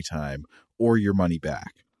 every time, or your money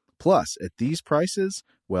back. Plus, at these prices,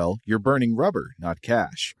 well, you're burning rubber, not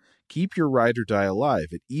cash. Keep your ride or die alive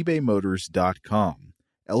at ebaymotors.com.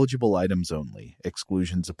 Eligible items only.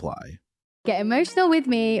 Exclusions apply. Get emotional with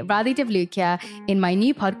me, Radhi Devlukia, in my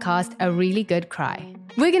new podcast, A Really Good Cry.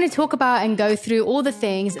 We're going to talk about and go through all the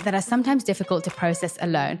things that are sometimes difficult to process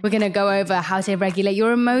alone. We're going to go over how to regulate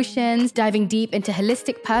your emotions, diving deep into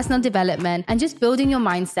holistic personal development, and just building your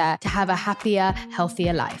mindset to have a happier,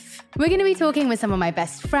 healthier life. We're going to be talking with some of my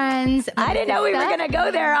best friends. I didn't know we were going to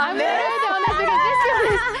go there on this.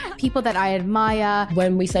 People that I admire.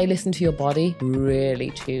 When we say listen to your body,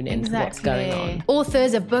 really tune into what's going on.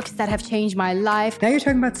 Authors of books that have changed my life. Now you're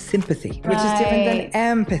talking about sympathy, which is different than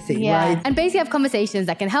empathy, right? And basically have conversations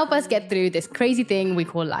that can help us get through this crazy thing we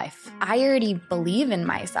call life. I already believe in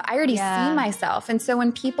myself. I already see myself. And so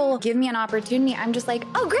when people give me an opportunity, I'm just like,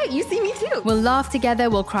 oh, great, you see me too. We'll laugh together,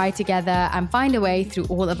 we'll cry together, and find a way through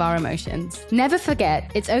all of our emotions. Never forget,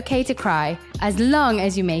 it's okay to cry, as long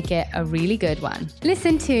as you make it a really good one.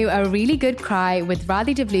 Listen to A Really Good Cry with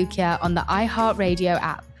Radhi Devlukia on the iHeartRadio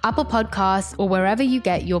app, Apple Podcasts, or wherever you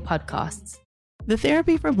get your podcasts. The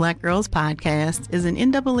Therapy for Black Girls podcast is an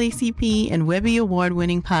NAACP and Webby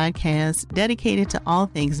Award-winning podcast dedicated to all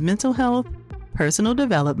things mental health, personal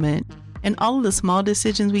development, and all of the small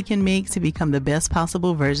decisions we can make to become the best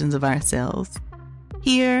possible versions of ourselves.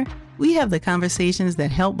 Here, we have the conversations that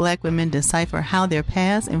help Black women decipher how their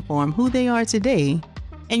past inform who they are today,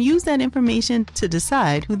 and use that information to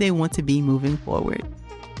decide who they want to be moving forward.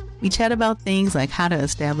 We chat about things like how to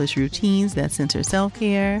establish routines that center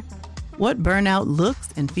self-care, what burnout looks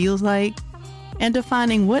and feels like, and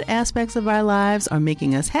defining what aspects of our lives are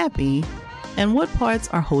making us happy and what parts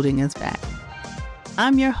are holding us back.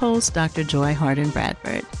 I'm your host, Dr. Joy Harden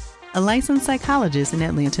Bradford, a licensed psychologist in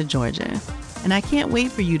Atlanta, Georgia, and I can't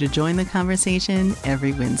wait for you to join the conversation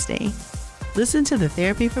every Wednesday. Listen to the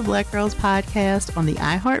Therapy for Black Girls podcast on the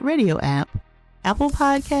iHeartRadio app, Apple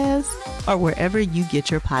Podcasts, or wherever you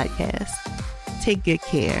get your podcasts. Take good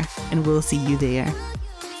care, and we'll see you there.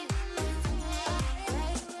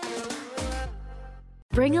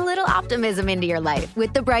 Bring a little optimism into your life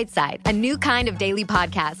with The Bright Side, a new kind of daily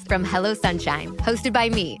podcast from Hello Sunshine, hosted by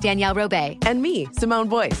me, Danielle Robay. And me, Simone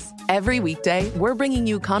Boyce. Every weekday, we're bringing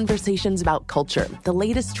you conversations about culture, the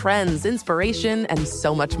latest trends, inspiration, and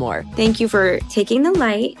so much more. Thank you for taking the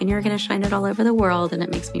light, and you're going to shine it all over the world, and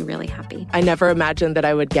it makes me really happy. I never imagined that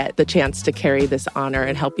I would get the chance to carry this honor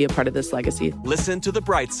and help be a part of this legacy. Listen to The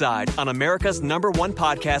Bright Side on America's #1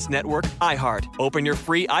 podcast network, iHeart. Open your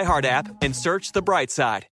free iHeart app and search The Bright Side.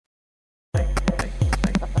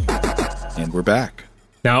 And we're back.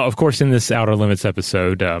 Now, of course, in this Outer Limits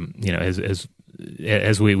episode,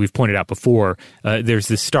 as we've pointed out before, there's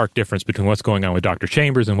this stark difference between what's going on with Dr.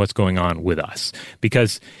 Chambers and what's going on with us.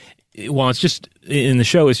 Because while it's just, in the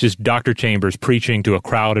show, it's just Dr. Chambers preaching to a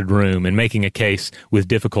crowded room and making a case with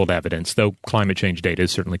difficult evidence, though climate change data is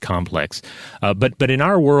certainly complex. But in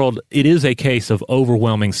our world, it is a case of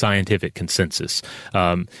overwhelming scientific consensus,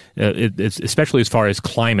 especially as far as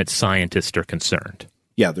climate scientists are concerned.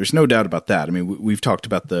 Yeah, there's no doubt about that. I mean, we've talked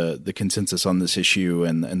about the consensus on this issue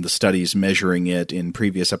and the studies measuring it in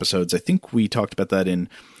previous episodes. I think we talked about that in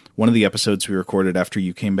one of the episodes we recorded after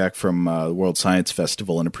you came back from the World Science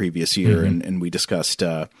Festival in a previous year, Mm-hmm. and we discussed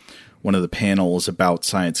one of the panels about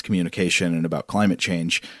science communication and about climate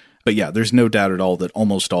change. But yeah, there's no doubt at all that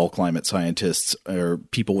almost all climate scientists or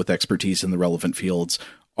people with expertise in the relevant fields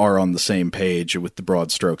are on the same page with the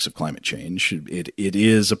broad strokes of climate change. It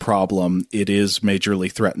is a problem. It is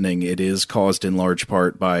majorly threatening. It is caused in large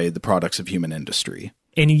part by the products of human industry.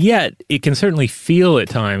 And yet, it can certainly feel at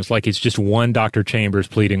times like it's just one Dr. Chambers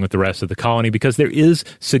pleading with the rest of the colony, because there is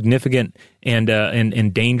significant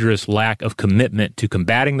and dangerous lack of commitment to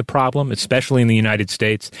combating the problem, especially in the United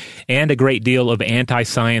States, and a great deal of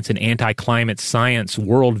anti-science and anti-climate science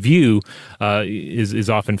worldview is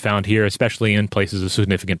often found here, especially in places of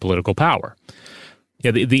significant political power. Yeah,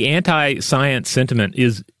 the anti-science sentiment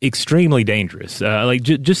is extremely dangerous.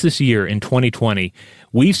 Just this year, in 2020,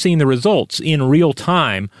 we've seen the results in real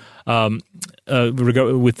time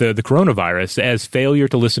with the coronavirus as failure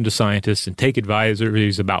to listen to scientists and take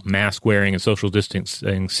advisories about mask wearing and social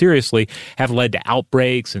distancing seriously have led to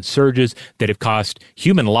outbreaks and surges that have cost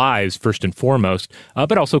human lives first and foremost,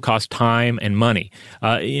 but also cost time and money.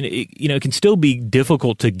 It can still be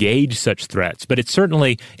difficult to gauge such threats, but it's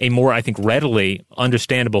certainly a more, I think, readily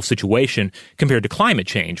understandable situation compared to climate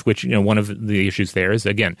change, which, one of the issues there is,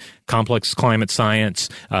 again, complex climate science,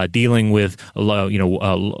 dealing with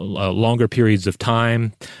longer periods of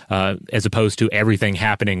time, as opposed to everything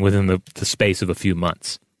happening within the space of a few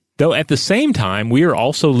months. Though at the same time, we are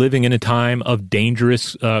also living in a time of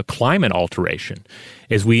dangerous climate alteration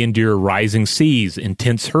as we endure rising seas,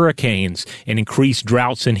 intense hurricanes, and increased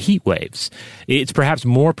droughts and heat waves. It's perhaps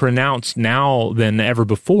more pronounced now than ever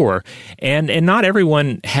before, and not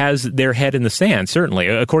everyone has their head in the sand, certainly.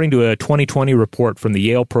 According to a 2020 report from the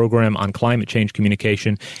Yale Program on Climate Change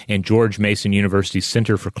Communication and George Mason University's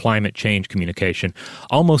Center for Climate Change Communication,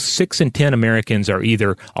 almost 6 in 10 Americans are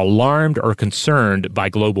either alarmed or concerned by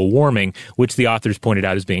global warming, which the authors pointed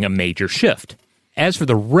out as being a major shift. As for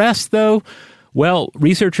the rest, though, well,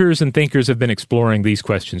 researchers and thinkers have been exploring these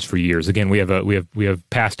questions for years. Again, we have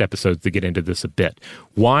past episodes that get into this a bit.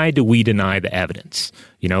 Why do we deny the evidence?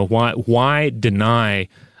 Why deny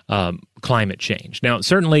climate change? Now,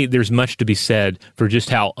 certainly there's much to be said for just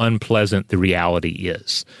how unpleasant the reality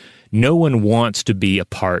is. No one wants to be a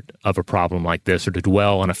part of a problem like this or to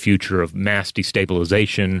dwell on a future of mass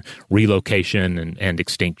destabilization, relocation, and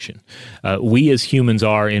extinction. We as humans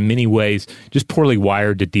are, in many ways, just poorly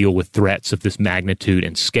wired to deal with threats of this magnitude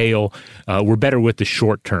and scale. We're better with the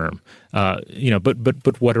short term,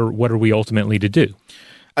 but what are we ultimately to do?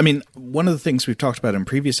 I mean, one of the things we've talked about in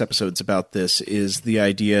previous episodes about this is the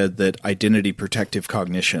idea that identity protective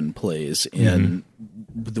cognition plays in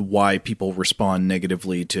the why people respond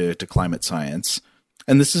negatively to climate science.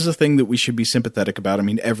 And this is a thing that we should be sympathetic about. I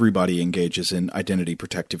mean, everybody engages in identity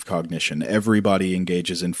protective cognition. Everybody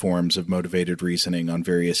engages in forms of motivated reasoning on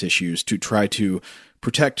various issues to try to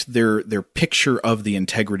protect their picture of the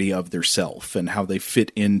integrity of their self and how they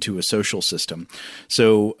fit into a social system.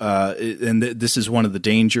 So, this is one of the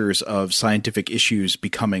dangers of scientific issues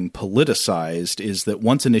becoming politicized, is that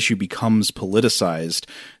once an issue becomes politicized,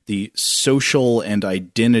 the social and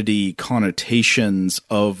identity connotations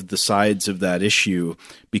of the sides of that issue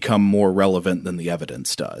become more relevant than the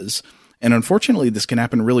evidence does. And unfortunately, this can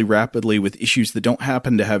happen really rapidly with issues that don't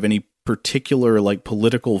happen to have any particular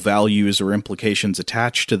political values or implications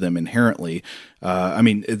attached to them inherently.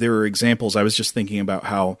 There are examples. I was just thinking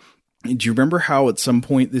about do you remember how at some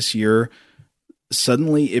point this year,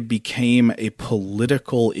 suddenly it became a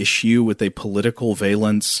political issue with a political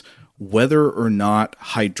valence whether or not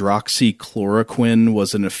hydroxychloroquine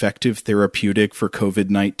was an effective therapeutic for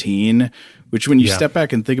COVID-19, which when you step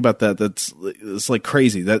back and think about that, it's like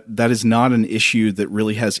crazy. That is not an issue that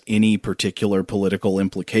really has any particular political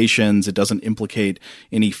implications. It doesn't implicate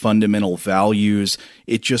any fundamental values.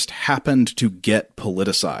 It just happened to get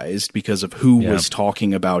politicized because of who was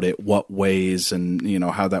talking about it, what ways, and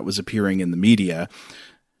how that was appearing in the media.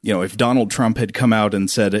 If Donald Trump had come out and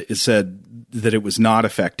said that it was not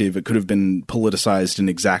effective, it could have been politicized in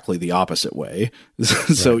exactly the opposite way.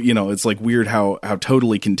 So, it's weird how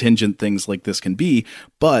totally contingent things like this can be.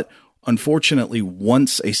 But unfortunately,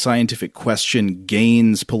 once a scientific question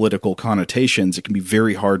gains political connotations, it can be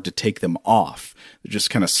very hard to take them off. They're just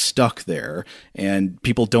kind of stuck there, and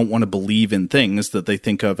people don't want to believe in things that they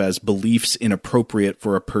think of as beliefs inappropriate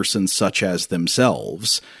for a person such as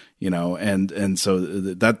themselves. And so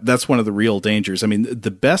that's one of the real dangers.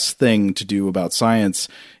 The best thing to do about science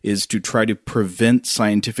is to try to prevent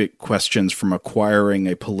scientific questions from acquiring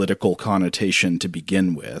a political connotation to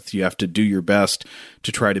begin with. You have to do your best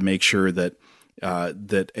to try to make sure that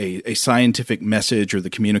a scientific message or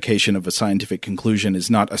the communication of a scientific conclusion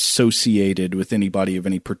is not associated with anybody of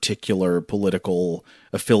any particular political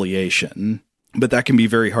affiliation. But that can be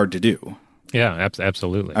very hard to do. Yeah,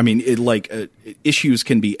 absolutely. Issues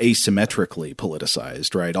can be asymmetrically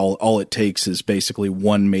politicized, right? All it takes is basically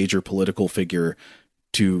one major political figure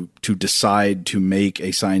to decide to make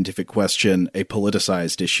a scientific question a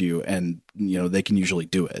politicized issue, and they can usually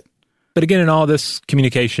do it. But again, in all this,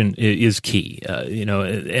 communication is key,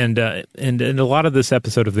 and a lot of this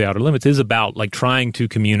episode of The Outer Limits is about trying to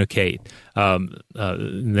communicate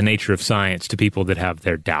the nature of science to people that have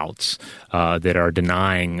their doubts, that are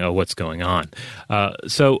denying what's going on.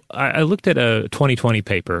 So I looked at a 2020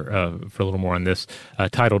 paper for a little more on this,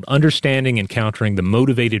 titled "Understanding and Countering the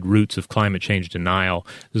Motivated Roots of Climate Change Denial."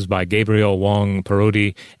 This is by Gabriel Wong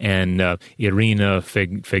Parodi and Irina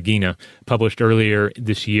Fegina, published earlier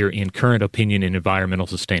this year in Current Opinion in Environmental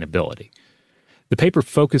Sustainability. The paper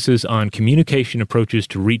focuses on communication approaches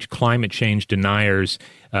to reach climate change deniers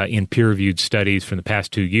in peer-reviewed studies from the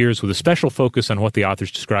past 2 years, with a special focus on what the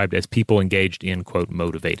authors described as people engaged in, quote,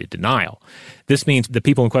 motivated denial. This means the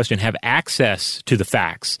people in question have access to the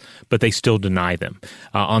facts, but they still deny them.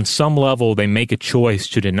 On some level, they make a choice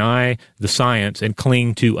to deny the science and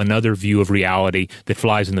cling to another view of reality that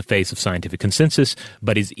flies in the face of scientific consensus,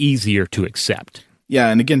 but is easier to accept. Yeah,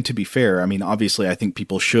 and again, to be fair, obviously I think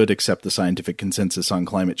people should accept the scientific consensus on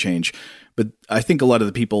climate change, but I think a lot of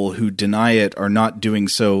the people who deny it are not doing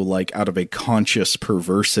so out of a conscious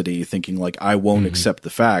perversity, thinking I won't accept the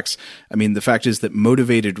facts. The fact is that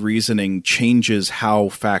motivated reasoning changes how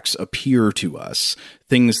facts appear to us.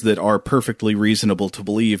 Things that are perfectly reasonable to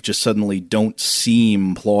believe just suddenly don't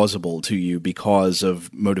seem plausible to you because of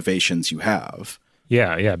motivations you have.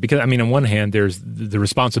 Yeah, because on one hand, there's the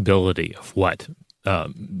responsibility of what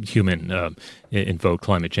human invoked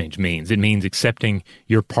climate change means. It means accepting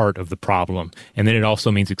you're part of the problem, and then it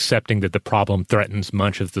also means accepting that the problem threatens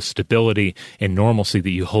much of the stability and normalcy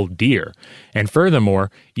that you hold dear. And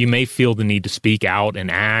furthermore, you may feel the need to speak out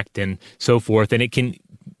and act and so forth, and it can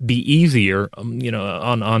be easier,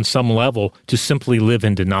 on some level, to simply live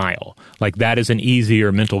in denial. That is an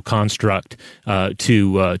easier mental construct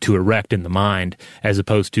to erect in the mind, as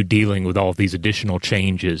opposed to dealing with all of these additional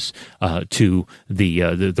changes to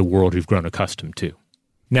the world we've grown accustomed to.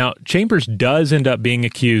 Now, Chambers does end up being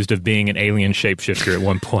accused of being an alien shapeshifter at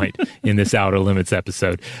one point in this Outer Limits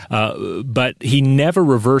episode, but he never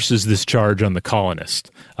reverses this charge on the colonists,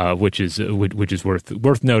 which is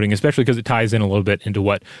worth noting, especially because it ties in a little bit into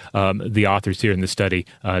what the authors here in the study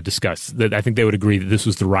discuss. I think they would agree that this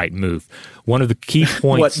was the right move. One of the key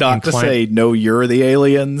points. What, not to say, no, you're the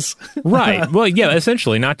aliens? Right. Well, yeah,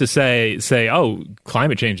 essentially, not to say, oh,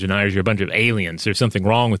 climate change deniers, you're a bunch of aliens. There's something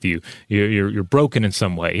wrong with you. You're broken in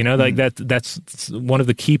some way. That's one of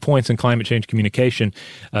the key points in climate change communication.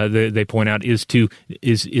 They point out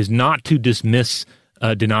is not to dismiss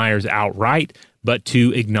deniers outright, but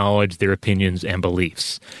to acknowledge their opinions and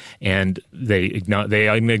beliefs. And they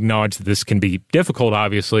acknowledge that this can be difficult,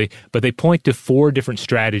 obviously, but they point to 4 different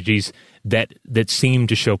strategies that seem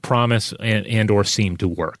to show promise and or seem to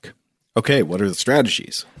work. Okay, what are the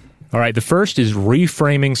strategies? All right, the first is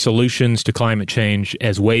reframing solutions to climate change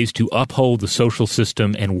as ways to uphold the social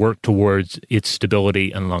system and work towards its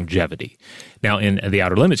stability and longevity. Now, in The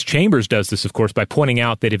Outer Limits, Chambers does this, of course, by pointing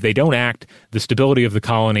out that if they don't act, the stability of the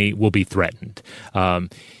colony will be threatened.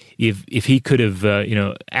 If he could have,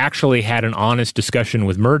 actually had an honest discussion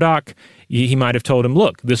with Murdoch, he might have told him,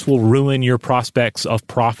 look, this will ruin your prospects of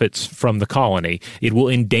profits from the colony. It will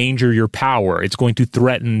endanger your power. It's going to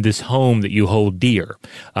threaten this home that you hold dear.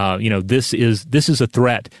 This is a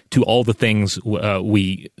threat to all the things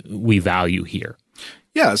we value here.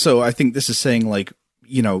 Yeah, so I think this is saying,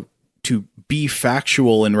 to be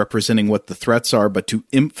factual in representing what the threats are, but to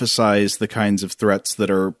emphasize the kinds of threats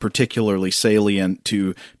that are particularly salient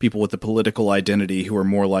to people with a political identity who are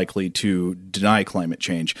more likely to deny climate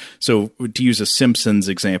change. So to use a Simpsons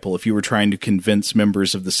example, if you were trying to convince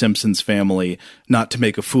members of the Simpsons family not to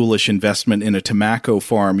make a foolish investment in a tobacco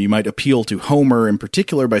farm, you might appeal to Homer in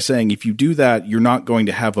particular by saying, if you do that, you're not going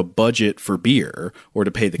to have a budget for beer or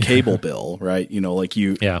to pay the cable bill, right?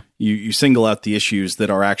 You single out the issues that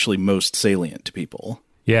are actually most salient to people.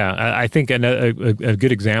 Yeah, I think a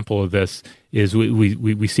good example of this is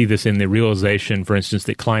we see this in the realization, for instance,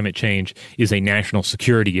 that climate change is a national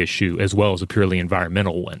security issue as well as a purely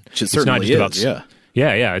environmental one. Which it certainly is, yeah.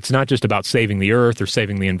 Yeah. It's not just about saving the earth or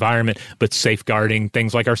saving the environment, but safeguarding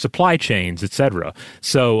things like our supply chains, et cetera.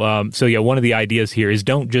 So one of the ideas here is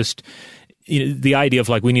don't just the idea of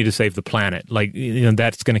we need to save the planet,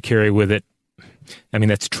 that's going to carry with it. I mean,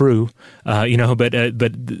 that's true, but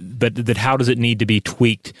how does it need to be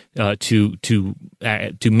tweaked to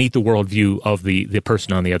meet the worldview of the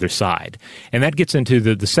person on the other side? And that gets into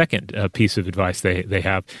the second piece of advice they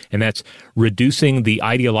have, and that's reducing the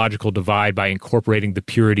ideological divide by incorporating the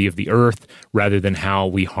purity of the earth rather than how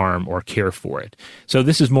we harm or care for it. So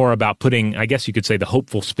this is more about putting, I guess you could say, the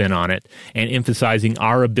hopeful spin on it and emphasizing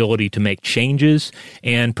our ability to make changes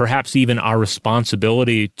and perhaps even our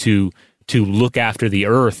responsibility to look after the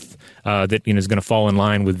earth that is going to fall in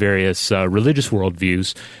line with various religious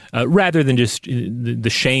worldviews, rather than just the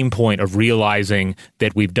shame point of realizing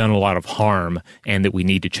that we've done a lot of harm and that we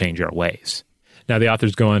need to change our ways. Now, the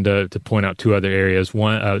author's going to point out 2 other areas.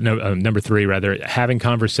 Number 3, having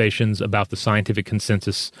conversations about the scientific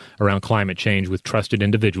consensus around climate change with trusted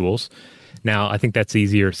individuals. Now, I think that's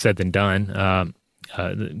easier said than done.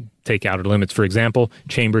 Take Outer Limits, for example.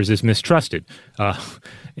 Chambers is mistrusted.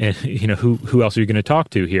 And who else are you going to talk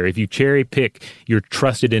to here? If you cherry pick your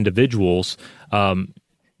trusted individuals,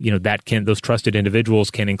 those trusted individuals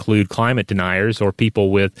can include climate deniers or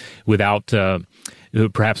people without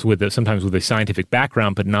perhaps sometimes with a scientific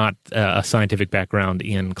background, but not a scientific background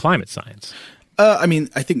in climate science. I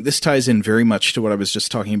think this ties in very much to what I was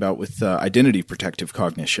just talking about with identity protective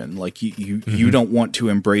cognition. You don't want to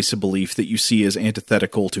embrace a belief that you see as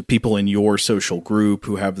antithetical to people in your social group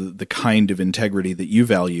who have the kind of integrity that you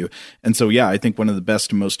value. And so, I think one of the best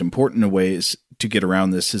and most important ways to get around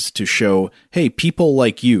this is to show, hey, people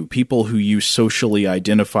like you, people who you socially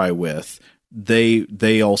identify with,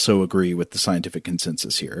 they also agree with the scientific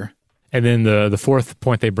consensus here. And then the fourth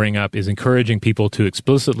point they bring up is encouraging people to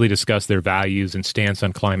explicitly discuss their values and stance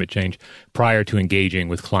on climate change prior to engaging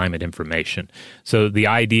with climate information. So the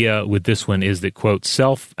idea with this one is that, quote,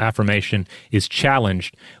 self-affirmation is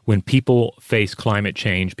challenged when people face climate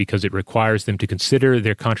change because it requires them to consider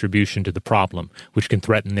their contribution to the problem, which can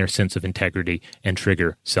threaten their sense of integrity and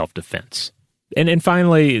trigger self-defense. And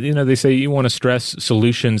finally, they say you want to stress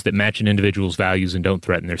solutions that match an individual's values and don't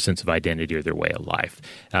threaten their sense of identity or their way of life.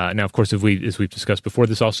 Now, of course, as we've discussed before,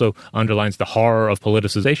 this also underlines the horror of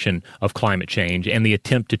politicization of climate change and the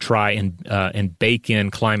attempt to try and bake in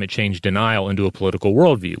climate change denial into a political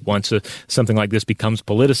worldview. Once something like this becomes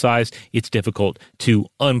politicized, it's difficult to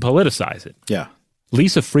unpoliticize it. Yeah.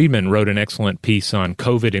 Lisa Friedman wrote an excellent piece on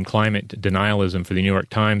COVID and climate denialism for the New York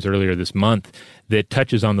Times earlier this month that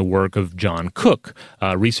touches on the work of John Cook,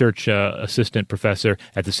 research assistant professor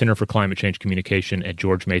at the Center for Climate Change Communication at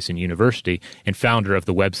George Mason University and founder of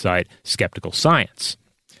the website Skeptical Science.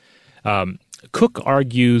 Cook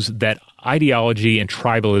argues that ideology and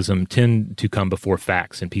tribalism tend to come before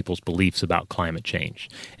facts and people's beliefs about climate change.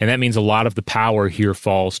 And that means a lot of the power here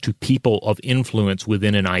falls to people of influence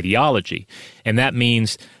within an ideology. And that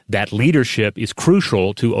means that leadership is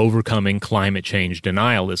crucial to overcoming climate change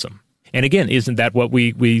denialism. And again, isn't that what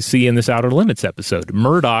we see in this Outer Limits episode?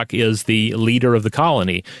 Murdoch is the leader of the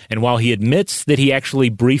colony, and while he admits that he actually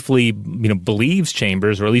briefly, believes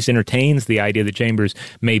Chambers, or at least entertains the idea that Chambers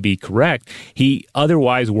may be correct, he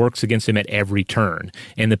otherwise works against him at every turn,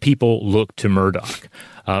 and the people look to Murdoch.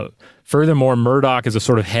 Furthermore, Murdoch, as a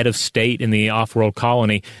sort of head of state in the off-world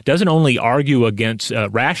colony, doesn't only argue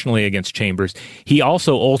rationally against Chambers, he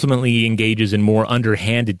also ultimately engages in more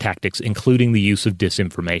underhanded tactics, including the use of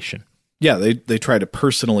disinformation. Yeah, they try to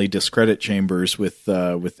personally discredit Chambers with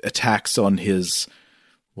attacks on his,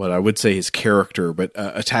 what I would say his character, but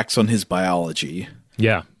attacks on his biology.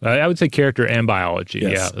 Yeah, I would say character and biology.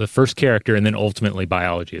 Yes. Yeah, the first character and then ultimately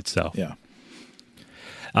biology itself. Yeah.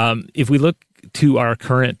 If we look to our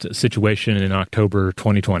current situation in October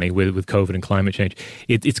 2020 with COVID and climate change,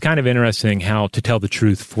 it's kind of interesting how, to tell the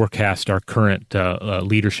truth, forecast our current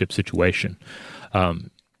leadership situation.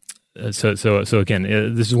 So again,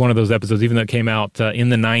 this is one of those episodes, even though it came out in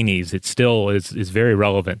the 90s, it still is very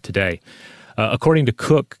relevant today. According to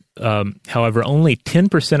Cook, however, only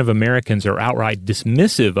 10% of Americans are outright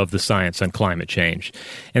dismissive of the science on climate change.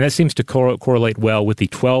 And that seems to correlate well with the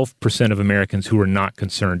 12% of Americans who are not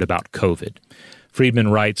concerned about COVID.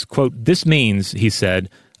 Friedman writes, quote, "This means," he said,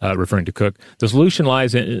 referring to Cook, "the solution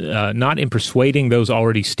lies not in persuading those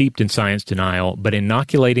already steeped in science denial, but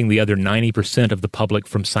inoculating the other 90% of the public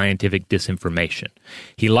from scientific disinformation."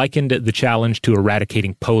 He likened the challenge to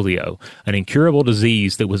eradicating polio, an incurable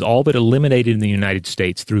disease that was all but eliminated in the United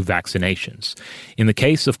States through vaccinations. In the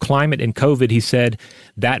case of climate and COVID, he said,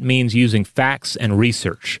 that means using facts and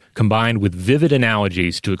research combined with vivid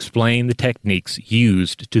analogies to explain the techniques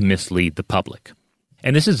used to mislead the public.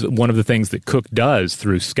 And this is one of the things that Cook does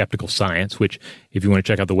through Skeptical Science, which, if you want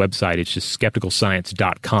to check out the website, it's just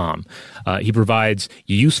skepticalscience.com. He provides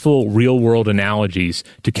useful real-world analogies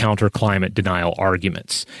to counter climate denial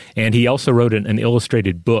arguments. And he also wrote an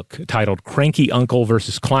illustrated book titled Cranky Uncle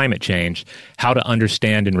versus Climate Change, How to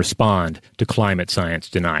Understand and Respond to Climate Science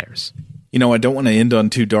Deniers. I don't want to end on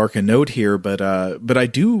too dark a note here, but I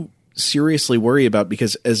do seriously worry about,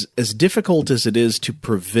 because as difficult as it is to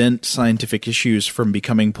prevent scientific issues from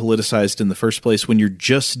becoming politicized in the first place, when you're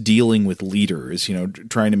just dealing with leaders,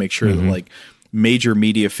 trying to make sure that major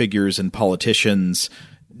media figures and politicians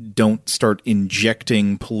don't start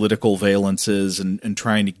injecting political valences and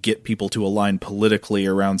trying to get people to align politically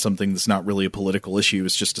around something that's not really a political issue.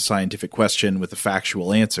 It's just a scientific question with a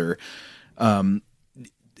factual answer.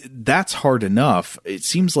 That's hard enough. It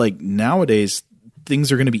seems like nowadays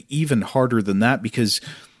things are going to be even harder than that, because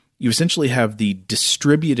you essentially have the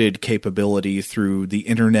distributed capability through the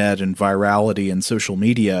internet and virality and social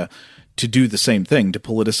media to do the same thing, to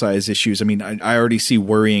politicize issues. I mean, I already see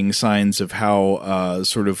worrying signs of how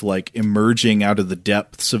sort of like emerging out of the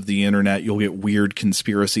depths of the internet, you'll get weird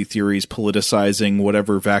conspiracy theories politicizing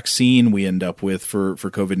whatever vaccine we end up with for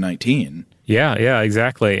COVID-19. Yeah,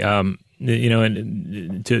 exactly. And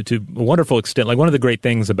to a wonderful extent, like one of the great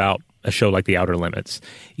things about a show like The Outer Limits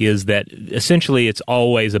is that essentially it's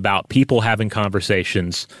always about people having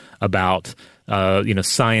conversations about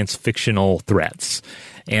science fictional threats.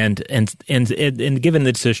 And given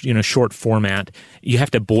that it's a short format, you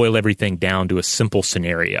have to boil everything down to a simple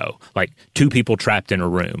scenario, like two people trapped in a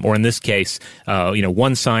room, or in this case,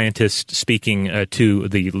 one scientist speaking to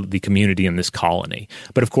the community in this colony.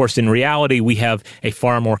 But of course, in reality, we have a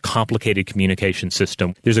far more complicated communication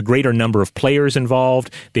system. There's a greater number of players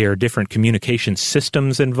involved. There are different communication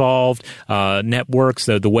systems involved, networks,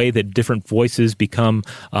 the way that different voices become,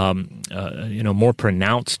 more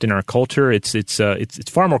pronounced in our culture. It's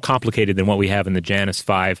far more complicated than what we have in the Janus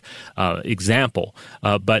 5 example.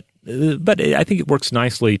 But I think it works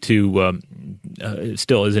nicely to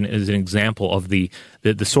still as an example of the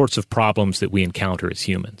sorts of problems that we encounter as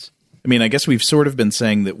humans. I mean, I guess we've sort of been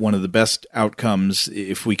saying that one of the best outcomes,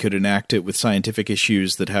 if we could enact it with scientific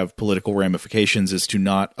issues that have political ramifications, is to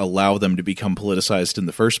not allow them to become politicized in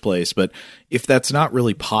the first place. But if that's not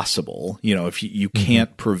really possible, if you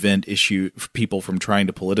can't prevent people from trying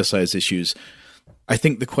to politicize issues, I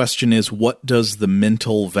think the question is, what does the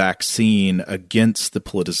mental vaccine against the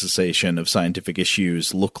politicization of scientific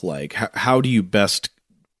issues look like? How do you best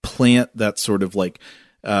plant that sort of like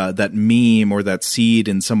that meme or that seed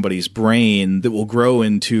in somebody's brain that will grow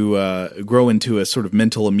into a sort of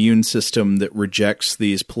mental immune system that rejects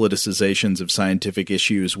these politicizations of scientific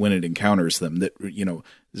issues when it encounters them, that,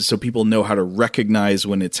 so people know how to recognize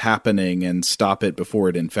when it's happening and stop it before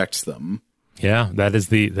it infects them. Yeah, that is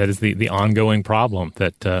the ongoing problem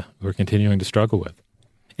that we're continuing to struggle with.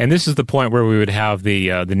 And this is the point where we would have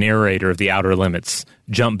the narrator of The Outer Limits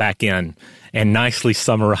jump back in and nicely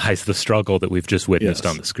summarize the struggle that we've just witnessed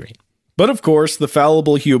on the screen. But of course, the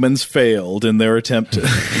fallible humans failed in their attempt to...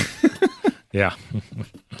 Yeah.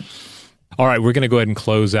 All right, we're going to go ahead and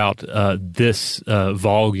close out this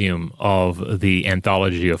volume of the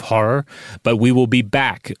Anthology of Horror, but we will be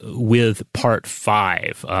back with Part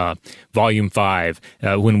 5, Volume 5,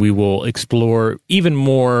 when we will explore even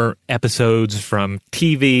more episodes from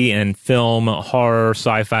TV and film, horror,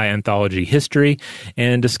 sci-fi, anthology history,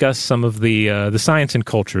 and discuss some of the science and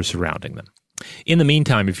culture surrounding them. In the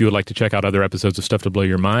meantime, if you would like to check out other episodes of Stuff to Blow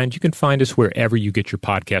Your Mind, you can find us wherever you get your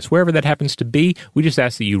podcasts, wherever that happens to be. We just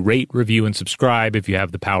ask that you rate, review, and subscribe if you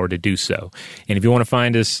have the power to do so. And if you want to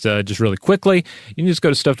find us just really quickly, you can just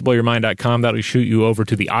go to StuffToBlowYourMind.com. That'll shoot you over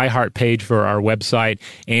to the iHeart page for our website.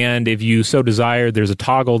 And if you so desire, there's a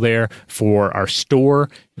toggle there for our store.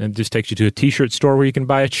 And it just takes you to a t-shirt store where you can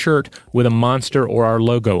buy a shirt with a monster or our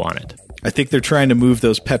logo on it. I think they're trying to move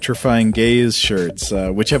those Petrifying Gaze shirts,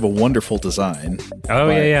 which have a wonderful design.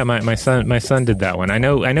 Oh, yeah. My son did that one. I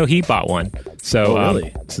know he bought one. So,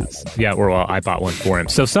 really? I bought one for him.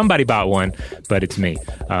 So somebody bought one, but it's me.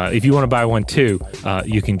 If you want to buy one too,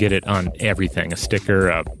 you can get it on everything: a sticker,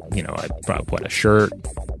 a shirt,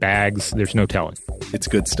 bags. There's no telling. It's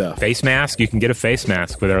good stuff. Face mask. You can get a face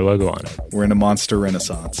mask with our logo on it. We're in a monster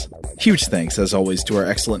renaissance. Huge thanks, as always, to our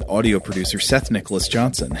excellent audio producer, Seth Nicholas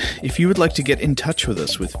Johnson. If you would like to get in touch with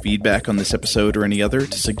us with feedback on this episode or any other,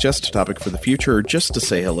 to suggest a topic for the future, or just to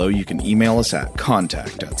say hello, you can email us at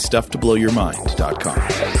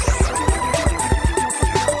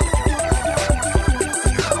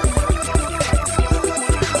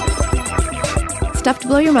Stuff to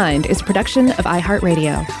Blow Your Mind is a production of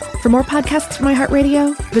iHeartRadio. For more podcasts from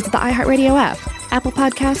iHeartRadio, visit the iHeartRadio app, Apple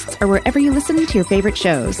Podcasts, or wherever you listen to your favorite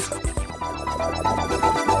shows.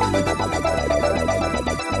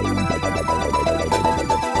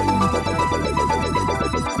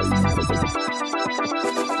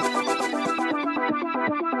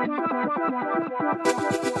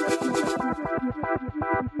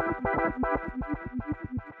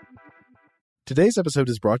 Today's episode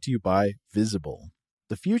is brought to you by Visible.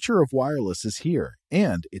 The future of wireless is here,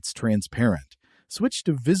 and it's transparent. Switch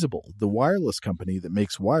to Visible, the wireless company that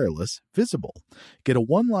makes wireless visible. Get a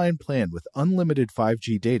one-line plan with unlimited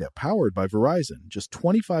 5G data powered by Verizon, just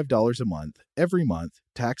 $25 a month, every month,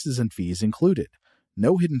 taxes and fees included.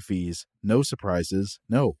 No hidden fees, no surprises,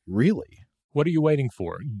 no, really. What are you waiting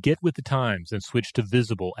for? Get with the times and switch to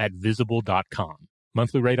Visible at Visible.com.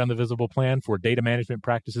 Monthly rate on the Visible plan. For data management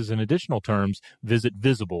practices and additional terms, visit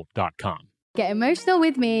Visible.com. Get emotional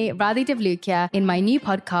with me, Radhi Devlukia, in my new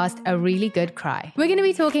podcast, A Really Good Cry. We're going to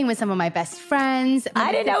be talking with some of my best friends.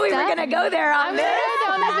 I didn't know we were going to go there on this.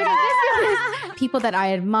 People that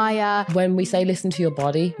I admire. When we say listen to your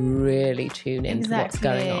body, really tune into what's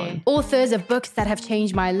going on. Authors of books that have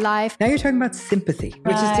changed my life. Now you're talking about sympathy,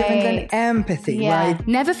 which is different than empathy, right?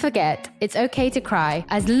 Never forget, it's okay to cry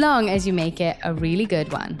as long as you make it a really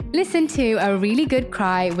good one. Listen to A Really Good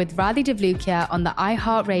Cry with Radhi Devlukia on the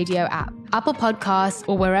iHeartRadio app, Apple Podcasts,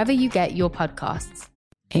 or wherever you get your podcasts.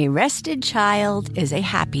 A rested child is a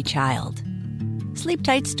happy child. Sleep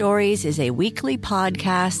Tight Stories is a weekly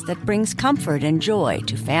podcast that brings comfort and joy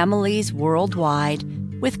to families worldwide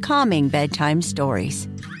with calming bedtime stories.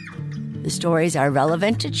 The stories are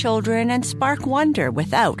relevant to children and spark wonder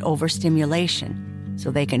without overstimulation,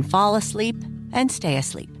 so they can fall asleep and stay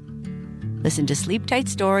asleep. Listen to Sleep Tight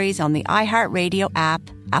Stories on the iHeartRadio app,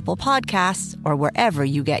 Apple Podcasts, or wherever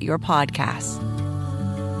you get your podcasts.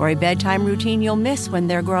 For a bedtime routine you'll miss when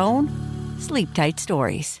they're grown, Sleep Tight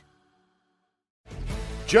Stories.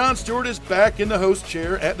 Jon Stewart is back in the host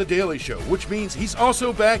chair at The Daily Show, which means he's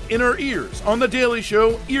also back in our ears on The Daily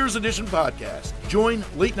Show Ears Edition podcast. Join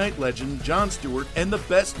late-night legend Jon Stewart and the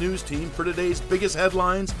best news team for today's biggest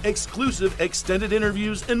headlines, exclusive extended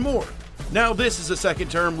interviews, and more. Now this is a second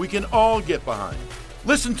term we can all get behind.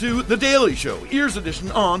 Listen to The Daily Show Ears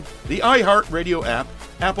Edition on the iHeartRadio app,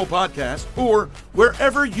 Apple Podcasts, or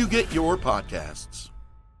wherever you get your podcasts.